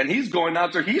plays. And he's going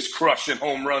out there, he's crushing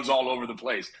home runs all over the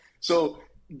place. So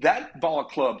that ball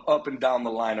club up and down the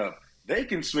lineup, they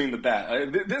can swing the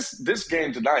bat. This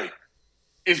game tonight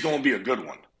is going to be a good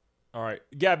one. All right.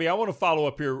 Gabby, I want to follow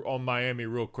up here on Miami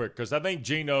real quick because I think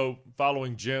Gino,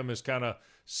 following Jim, has kind of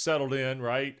settled in,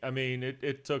 right? I mean,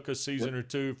 it took a season or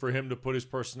 2 for him to put his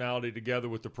personality together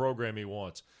with the program he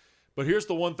wants. But here's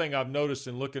the one thing I've noticed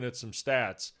in looking at some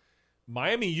stats.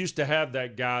 Miami used to have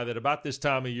that guy that about this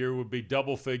time of year would be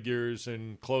double figures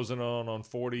and closing on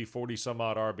 40 some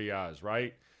odd RBIs,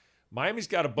 right? Miami's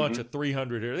got a bunch of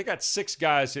 300 here. They got 6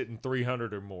 guys hitting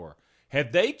 300 or more.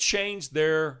 Have they changed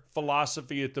their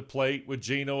philosophy at the plate with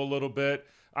Gino a little bit?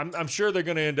 I'm sure they're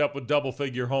going to end up with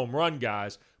double-figure home run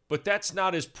guys, but that's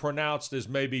not as pronounced as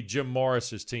maybe Jim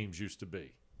Morris's teams used to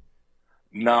be.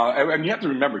 No, and you have to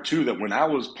remember, too, that when I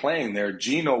was playing there,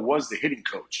 Gino was the hitting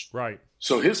coach. Right.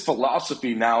 So his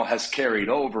philosophy now has carried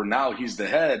over. Now he's the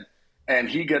head, and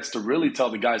he gets to really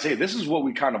tell the guys, hey, this is what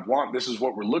we kind of want. This is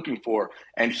what we're looking for.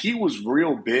 And he was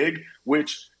real big,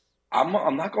 which I'm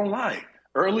not going to lie.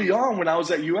 Early on when I was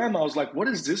at UM, I was like, what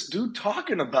is this dude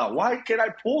talking about? Why can't I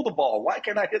pull the ball? Why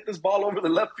can't I hit this ball over the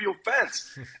left field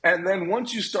fence? And then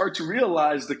once you start to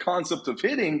realize the concept of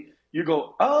hitting, you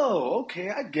go, oh, okay,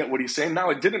 I get what he's saying. Now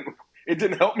it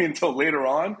didn't help me until later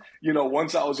on,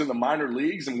 once I was in the minor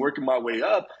leagues and working my way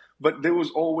up. but there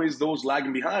was always those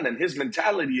lagging behind. And his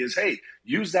mentality is, hey,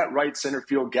 use that right center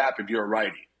field gap if you're a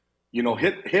righty. You know,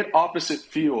 hit opposite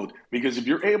field, because if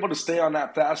you're able to stay on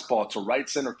that fastball to right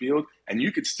center field and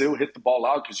you could still hit the ball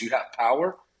out because you have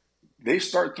power, they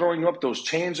start throwing up those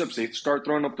changeups, they start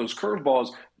throwing up those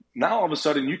curveballs. Now all of a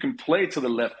sudden you can play to the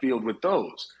left field with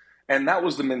those. And that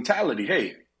was the mentality.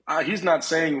 Hey, he's not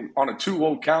saying on a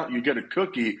 2-0 count you get a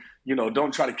cookie, you know,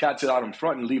 don't try to catch it out in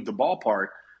front and leave the ballpark.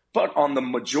 But on the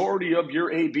majority of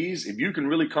your ABs, if you can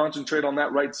really concentrate on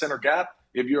that right center gap,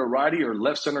 if you're a righty, or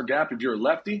left center gap if you're a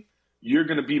lefty, you're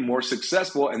going to be more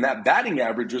successful. And that batting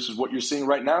average, which is what you're seeing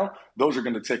right now, those are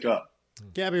going to tick up.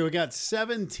 Gabby, we got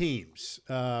 7 teams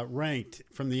ranked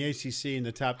from the ACC in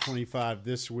the top 25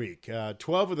 this week.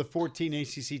 12 of the 14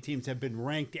 ACC teams have been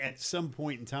ranked at some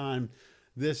point in time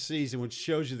this season, which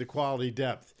shows you the quality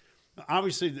depth.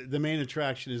 Obviously, the main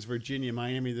attraction is Virginia,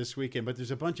 Miami this weekend, but there's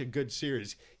a bunch of good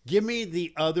series. Give me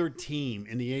the other team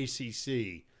in the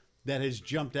ACC that has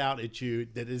jumped out at you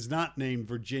that is not named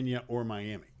Virginia or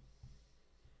Miami.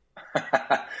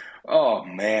 Oh,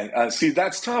 man. See,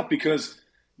 that's tough because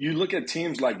you look at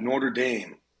teams like Notre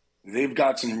Dame. They've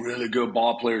got some really good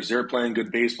ball players. They're playing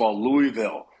good baseball.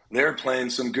 Louisville, they're playing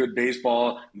some good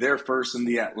baseball. They're first in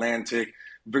the Atlantic.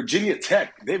 Virginia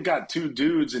Tech, they've got 2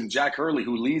 dudes in Jack Hurley,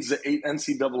 who leads the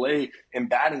NCAA in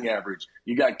batting average.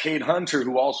 You got Cade Hunter,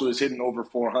 who also is hitting over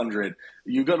 400.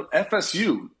 You got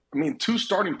FSU. I mean, 2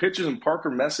 starting pitchers in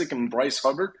Parker Messick and Bryce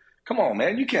Hubbard. Come on,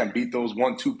 man. You can't beat those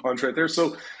 1-2 punch right there.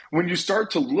 So when you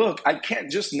start to look, I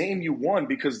can't just name you one,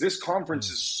 because this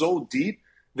conference is so deep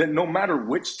that no matter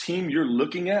which team you're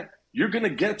looking at, you're going to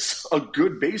get a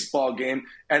good baseball game.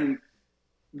 And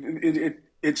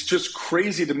it's just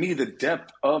crazy to me, the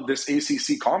depth of this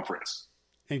ACC conference.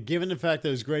 And given the fact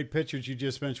those great pitchers you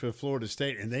just mentioned with Florida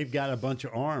State, and they've got a bunch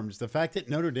of arms, the fact that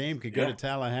Notre Dame could go to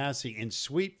Tallahassee and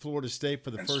sweep Florida State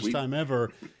for the first time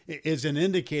ever is an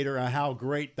indicator of how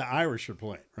great the Irish are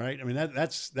playing, right? I mean,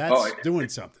 that's doing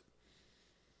something.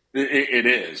 It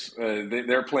is.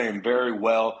 They're playing very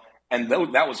well, and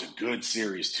that was a good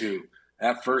series too.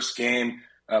 That first game,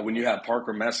 when you had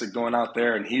Parker Messick going out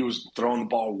there and he was throwing the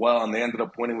ball well, and they ended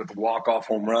up winning with the walk-off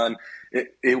home run.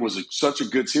 It was such a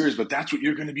good series, but that's what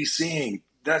you're going to be seeing.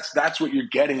 That's what you're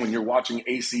getting when you're watching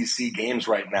ACC games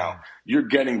right now. You're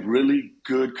getting really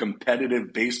good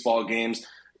competitive baseball games,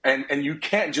 and you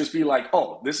can't just be like,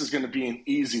 oh, this is going to be an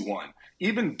easy one.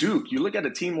 Even Duke, you look at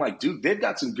a team like Duke, they've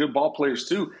got some good ball players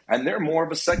too, and they're more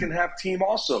of a second-half team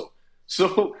also.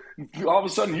 So all of a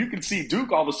sudden, you can see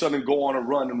Duke all of a sudden go on a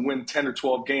run and win 10 or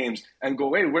 12 games and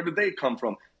go, hey, where did they come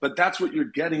from? But that's what you're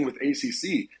getting with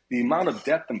ACC. The amount of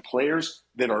depth and players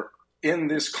that are in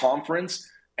this conference,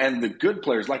 and the good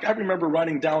players. Like, I remember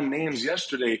writing down names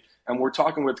yesterday, and we're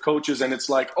talking with coaches, and it's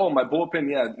like, oh, my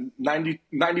bullpen,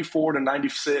 94 to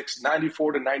 96,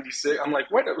 94 to 96. I'm like,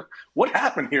 what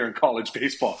happened here in college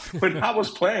baseball? When I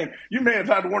was playing, you may have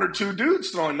had 1 or 2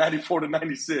 dudes throwing 94 to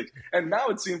 96. And now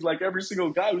it seems like every single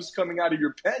guy who's coming out of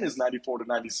your pen is 94 to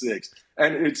 96.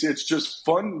 And it's just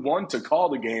fun, 1, to call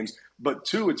the games, but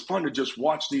 2, it's fun to just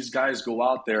watch these guys go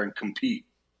out there and compete.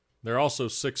 They're also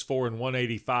 6'4" and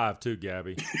 185 too,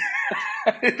 Gabby.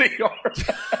 They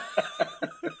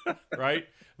are. Right?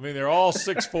 I mean, they're all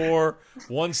 6'4",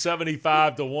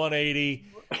 175 to 180,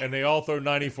 and they all throw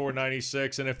 94,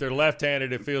 96. And if they're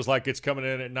left-handed, it feels like it's coming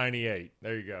in at 98.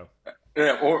 There you go.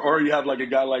 Yeah, or you have like a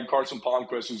guy like Carson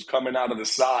Palmquist who's coming out of the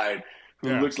side, who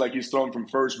looks like he's throwing from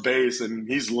first base, and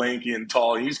he's lanky and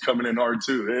tall. He's coming in hard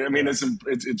too. I mean,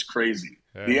 it's crazy.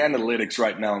 Yeah. The analytics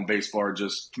right now in baseball are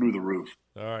just through the roof.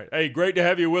 All right. Hey, great to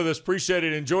have you with us. Appreciate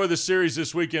it. Enjoy the series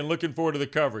this weekend. Looking forward to the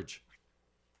coverage.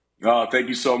 Oh, thank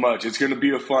you so much. It's going to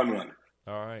be a fun one.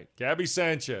 All right. Gabby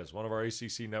Sanchez, one of our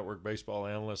ACC Network baseball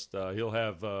analysts. He'll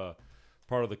have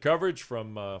part of the coverage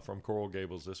from Coral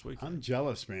Gables this week. I'm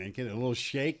jealous, man. Get a little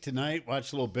shake tonight.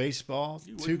 Watch a little baseball.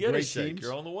 You 2 get great a shake. teams.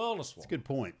 You're on the wellness one. That's a good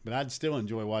point. But I'd still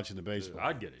enjoy watching the baseball. Dude,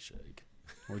 I'd get a shake.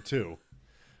 Or 2.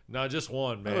 No, just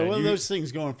 1, man. What are those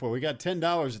things going for? We got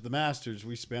 $10 at the Masters.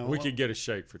 We spent. We could get a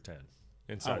shake for 10.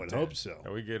 Inside I would 10. hope so.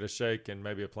 And we get a shake and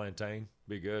maybe a plantain.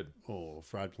 Be good. Oh,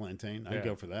 fried plantain. I'd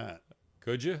go for that.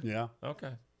 Could you? Yeah.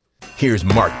 Okay. Here's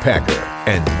Mark Packer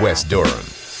and Wes Durham.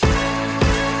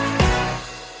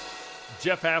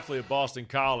 Jeff Hafley of Boston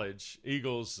College.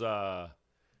 Eagles had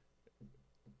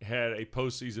a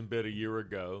postseason bid a year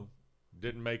ago.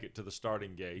 Didn't make it to the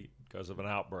starting gate because of an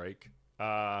outbreak.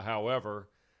 However,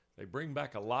 they bring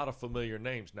back a lot of familiar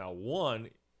names. Now, one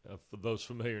of those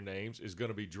familiar names is going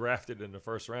to be drafted in the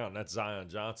first round. That's Zion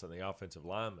Johnson, the offensive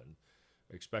lineman,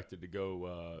 expected to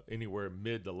go anywhere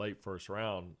mid to late first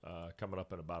round coming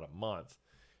up in about a month.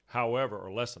 However,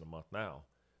 or less than a month now.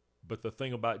 But the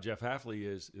thing about Jeff Hafley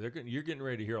is you're getting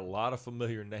ready to hear a lot of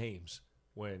familiar names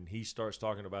when he starts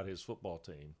talking about his football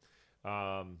team.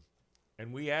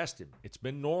 And we asked him, it's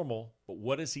been normal, but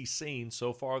what has he seen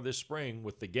so far this spring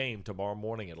with the game tomorrow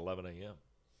morning at 11 a.m.?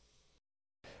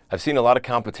 I've seen a lot of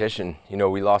competition. You know,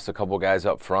 we lost a couple guys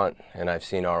up front, and I've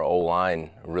seen our O-line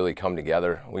really come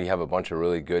together. We have a bunch of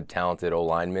really good, talented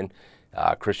O-linemen.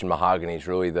 Christian Mahogany is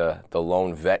really the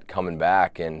lone vet coming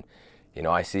back, and you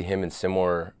know, I see him in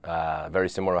very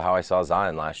similar to how I saw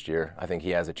Zion last year. I think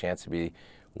he has a chance to be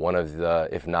one of the,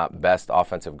 if not best,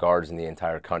 offensive guards in the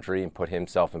entire country and put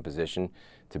himself in position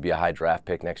to be a high draft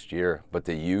pick next year. But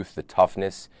the youth, the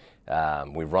toughness,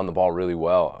 we've run the ball really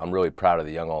well. I'm really proud of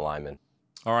the young O-linemen.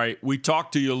 All right, we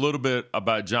talked to you a little bit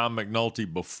about John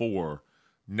McNulty before.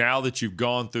 Now that you've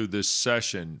gone through this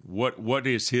session, what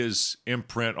is his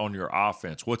imprint on your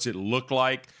offense? What's it look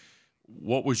like?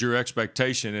 What was your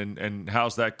expectation, and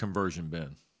how's that conversion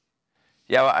been?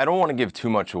 Yeah, I don't want to give too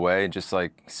much away. Just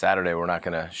like Saturday, we're not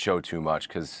going to show too much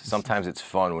because sometimes it's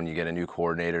fun when you get a new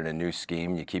coordinator and a new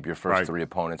scheme. You keep your first three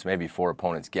opponents, maybe four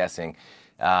opponents guessing.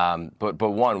 But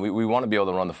one, we want to be able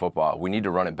to run the football. We need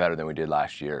to run it better than we did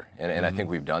last year, and I think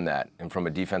we've done that. And from a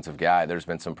defensive guy, there's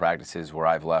been some practices where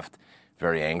I've left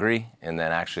very angry, and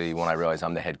then actually when I realize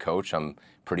I'm the head coach, I'm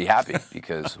pretty happy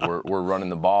because we're running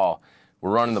the ball. We're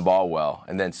running the ball well.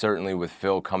 And then certainly with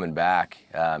Phil coming back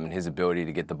and his ability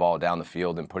to get the ball down the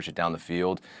field and push it down the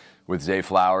field, with Zay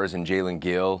Flowers and Jalen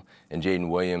Gill and Jaden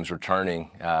Williams returning,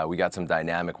 we got some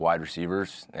dynamic wide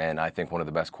receivers, and I think one of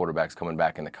the best quarterbacks coming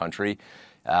back in the country.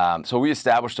 So we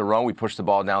established a run. We pushed the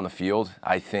ball down the field.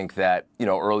 I think that, you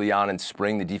know, early on in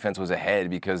spring, the defense was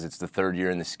ahead because it's the third year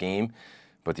in the scheme.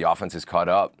 But the offense has caught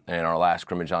up. And in our last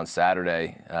scrimmage on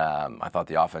Saturday, I thought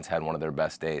the offense had one of their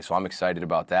best days. So I'm excited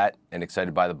about that and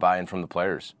excited by the buy-in from the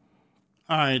players.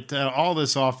 All right, all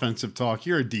this offensive talk,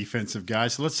 you're a defensive guy,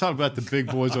 so let's talk about the big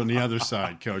boys on the other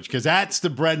side, Coach, because that's the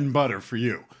bread and butter for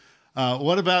you.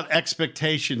 What about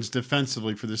expectations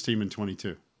defensively for this team in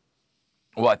 22?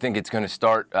 Well, I think it's going to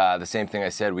start the same thing I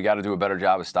said. We got to do a better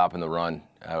job of stopping the run.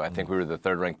 I think we were the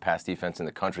third-ranked pass defense in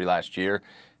the country last year,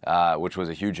 which was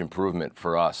a huge improvement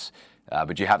for us.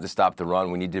 But you have to stop the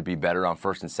run. We need to be better on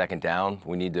first and second down.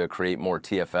 We need to create more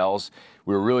TFLs.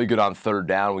 We were really good on third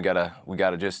down. We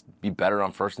gotta just be better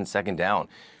on first and second down.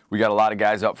 We got a lot of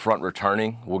guys up front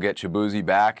returning. We'll get Chibuzi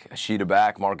back, Ashita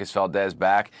back, Marcus Valdez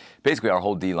back. Basically, our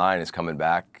whole D-line is coming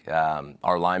back.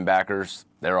 Our linebackers,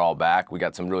 they're all back. We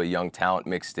got some really young talent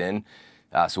mixed in.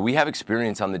 So we have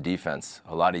experience on the defense,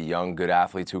 a lot of young, good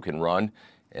athletes who can run,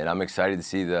 and I'm excited to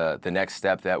see the next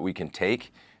step that we can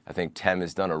take. I think Tem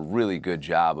has done a really good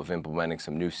job of implementing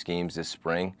some new schemes this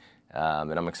spring,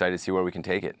 and I'm excited to see where we can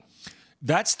take it.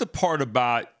 That's the part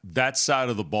about that side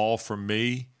of the ball for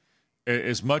me.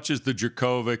 As much as the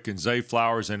Jurkovec and Zay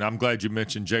Flowers, and I'm glad you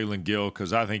mentioned Jalen Gill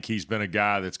because I think he's been a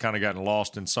guy that's kind of gotten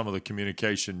lost in some of the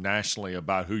communication nationally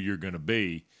about who you're going to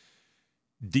be.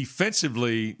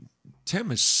 Defensively,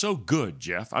 Tim is so good,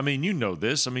 Jeff. I mean, you know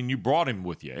this. I mean, you brought him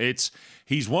with you.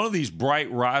 He's one of these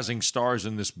bright rising stars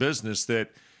in this business that,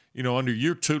 you know, under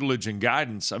your tutelage and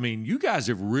guidance, I mean, you guys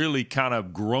have really kind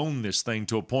of grown this thing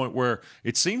to a point where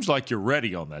it seems like you're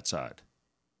ready on that side.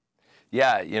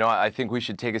 Yeah, you know, I think we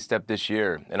should take a step this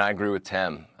year, and I agree with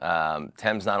Tem.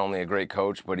 Tem's not only a great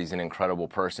coach, but he's an incredible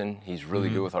person. He's really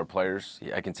good with our players.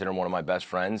 I consider him one of my best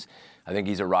friends. I think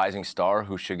he's a rising star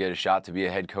who should get a shot to be a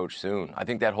head coach soon. I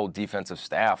think that whole defensive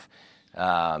staff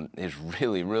is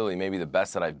really, really maybe the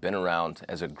best that I've been around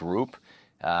as a group.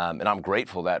 And I'm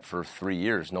grateful that for 3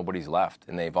 years, nobody's left,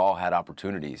 and they've all had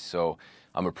opportunities. So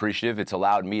I'm appreciative. It's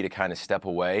allowed me to kind of step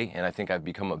away, and I think I've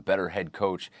become a better head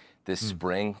coach this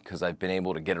spring because I've been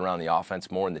able to get around the offense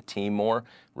more and the team more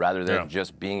rather than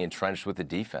just being entrenched with the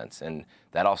defense. And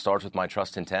that all starts with my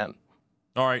trust in Tem.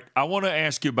 All right. I want to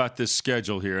ask you about this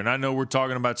schedule here, and I know we're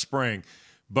talking about spring,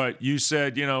 but you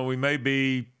said, you know, we may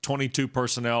be 22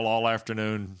 personnel all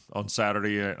afternoon on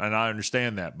Saturday, and I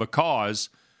understand that because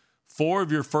 4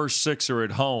 of your first 6 are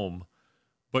at home,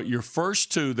 but your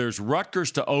first 2, there's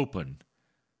Rutgers to open,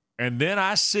 and then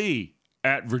I see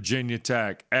at Virginia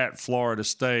Tech, at Florida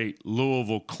State,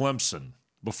 Louisville, Clemson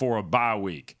before a bye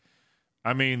week.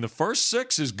 I mean, the first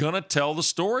 6 is going to tell the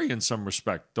story in some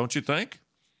respect, don't you think?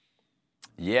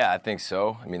 Yeah, I think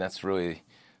so. I mean, that's really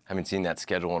 – I haven't seen that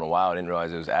schedule in a while. I didn't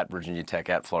realize it was at Virginia Tech,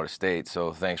 at Florida State,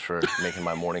 so thanks for making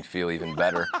my morning feel even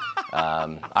better.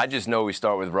 I just know we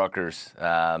start with Rutgers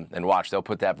and watch. They'll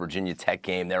put that Virginia Tech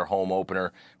game, their home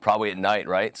opener, probably at night,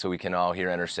 right? So we can all hear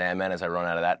Enter Sandman as I run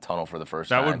out of that tunnel for the first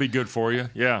time. That would be good for you,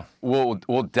 yeah.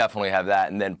 We'll definitely have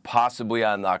that. And then possibly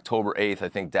on October 8th, I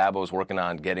think Dabo's working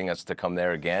on getting us to come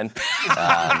there again.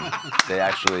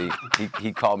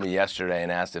 He called me yesterday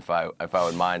and asked if I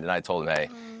would mind, and I told him, hey,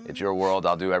 it's your world.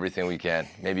 I'll do everything we can.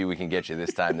 Maybe we can get you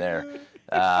this time there.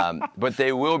 But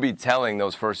they will be telling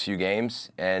those first few games,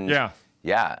 and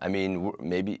yeah, I mean,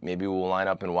 maybe we'll line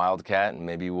up in Wildcat, and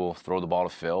maybe we'll throw the ball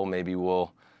to Phil. Maybe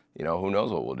we'll, who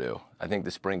knows what we'll do. I think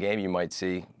the spring game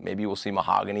maybe we'll see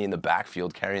Mahogany in the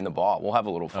backfield carrying the ball. We'll have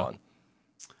a little fun.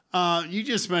 You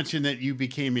just mentioned that you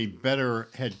became a better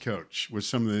head coach with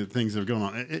some of the things that are going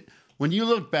on. When you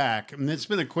look back, and it's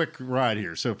been a quick ride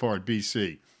here so far at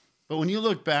BC, but when you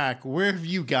look back, where have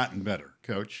you gotten better,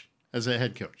 Coach, as a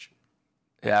head coach?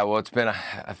 Yeah, well,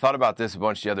 I thought about this a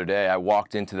bunch the other day. I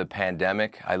walked into the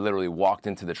pandemic. I literally walked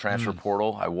into the transfer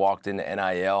portal. I walked into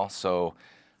NIL. So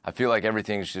I feel like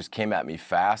everything just came at me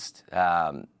fast.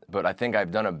 But I think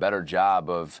I've done a better job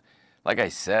of, like I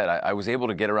said, I was able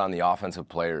to get around the offensive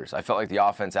players. I felt like the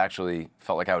offense actually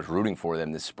felt like I was rooting for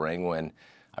them this spring when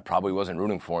I probably wasn't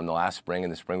rooting for them the last spring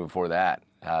and the spring before that.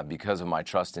 Because of my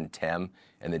trust in Tim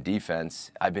and the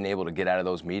defense, I've been able to get out of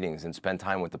those meetings and spend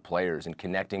time with the players and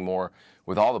connecting more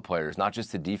with all the players, not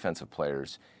just the defensive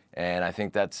players. And I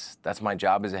think that's my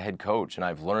job as a head coach, and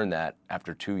I've learned that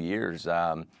after 2 years.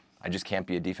 I just can't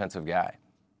be a defensive guy.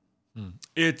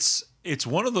 It's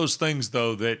one of those things,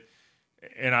 though, that,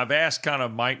 and I've asked kind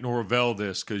of Mike Norvell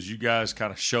this because you guys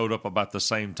kind of showed up about the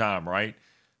same time, right?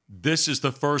 This is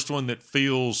the first one that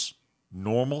feels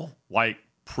normal, like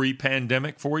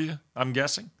pre-pandemic for you, I'm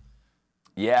guessing?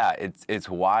 Yeah, it's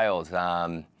wild.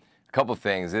 A couple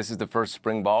things. This is the first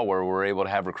spring ball where we're able to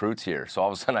have recruits here. So all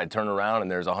of a sudden I turn around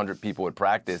and there's 100 people at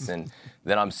practice, and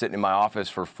then I'm sitting in my office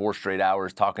for 4 straight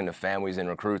hours talking to families and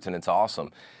recruits, and it's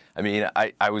awesome. I mean,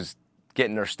 I was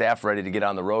getting our staff ready to get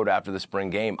on the road after the spring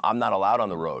game. I'm not allowed on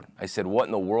the road. I said, what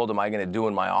in the world am I going to do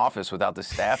in my office without the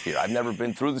staff here? I've never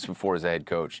been through this before as a head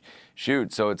coach.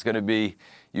 Shoot, so it's going to be,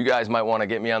 you guys might want to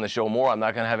get me on the show more. I'm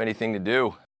not going to have anything to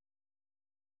do.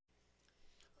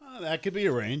 That could be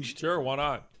arranged. Sure, why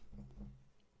not?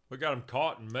 We got them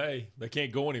caught in May. They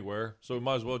can't go anywhere, so we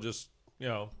might as well just,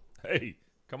 hey,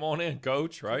 come on in,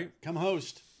 Coach, right? Come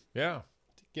host. Yeah.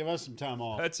 Give us some time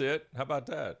off. That's it. How about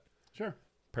that? Sure.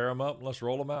 Pair them up and let's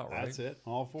roll them out, right? That's it.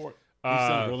 All for it. You've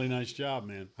done a really nice job,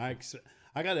 man.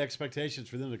 I got expectations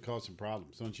for them to cause some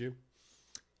problems, don't you?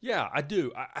 Yeah, I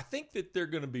do. I think that they're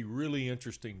going to be really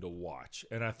interesting to watch.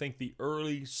 And I think the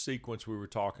early sequence we were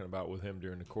talking about with him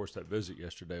during the course of that visit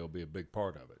yesterday will be a big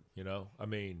part of it. I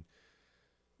mean,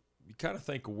 you kind of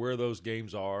think of where those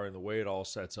games are and the way it all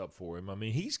sets up for him. I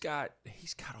mean, he's got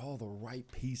all the right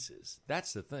pieces.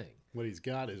 That's the thing. What he's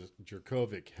got is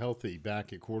Jurkovec healthy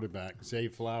back at quarterback. Zay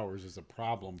Flowers is a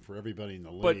problem for everybody in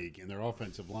the league, and their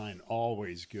offensive line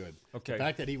always good. Okay. The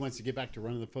fact that he wants to get back to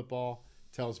running the football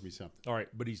tells me something. All right,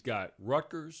 but he's got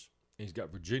Rutgers, and he's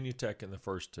got Virginia Tech in the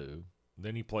first 2.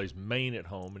 Then he plays Maine at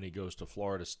home, and he goes to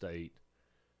Florida State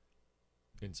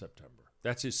in September.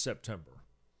 That's his September.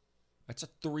 That's a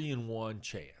 3-1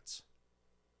 chance,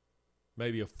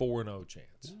 maybe a 4-0 chance.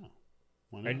 Yeah.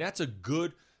 Why not? And that's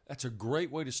a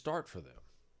great way to start for them.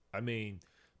 I mean,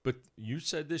 but you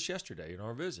said this yesterday in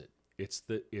our visit.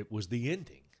 It was the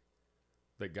ending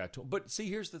that got to him. But see,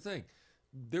 here's the thing.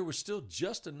 There was still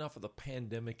just enough of the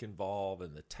pandemic involved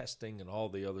and the testing and all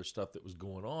the other stuff that was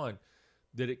going on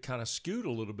that it kind of skewed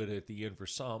a little bit at the end for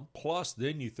some. Plus,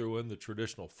 then you threw in the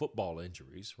traditional football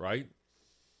injuries, right?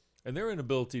 And their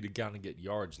inability to kind of get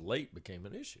yards late became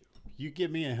an issue. You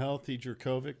give me a healthy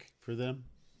Jurkovec for them,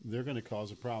 they're going to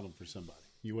cause a problem for somebody.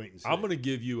 You wait and see. I'm going to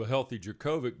give you a healthy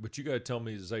Jurkovec, but you got to tell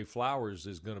me Zay Flowers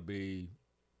is going to be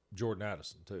Jordan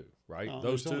Addison too, right?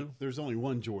 Those two? There's only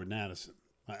one Jordan Addison.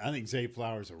 I think Zay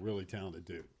Flowers is a really talented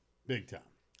dude, big time.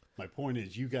 My point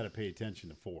is you got to pay attention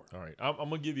to 4. All right. I'm going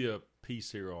to give you a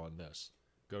piece here on this.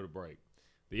 Go to break.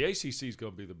 The ACC is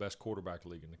going to be the best quarterback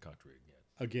league in the country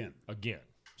again. Again.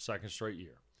 Second straight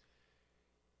year.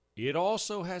 It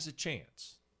also has a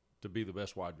chance to be the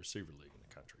best wide receiver league in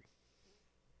the country.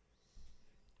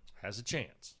 Has a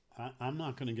chance. I'm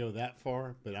not going to go that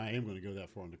far, but I am going to go that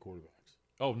far on the quarterbacks.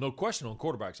 Oh, no question on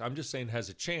quarterbacks. I'm just saying has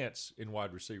a chance in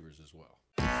wide receivers as well.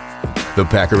 The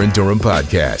Packer and Durham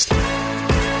Podcast.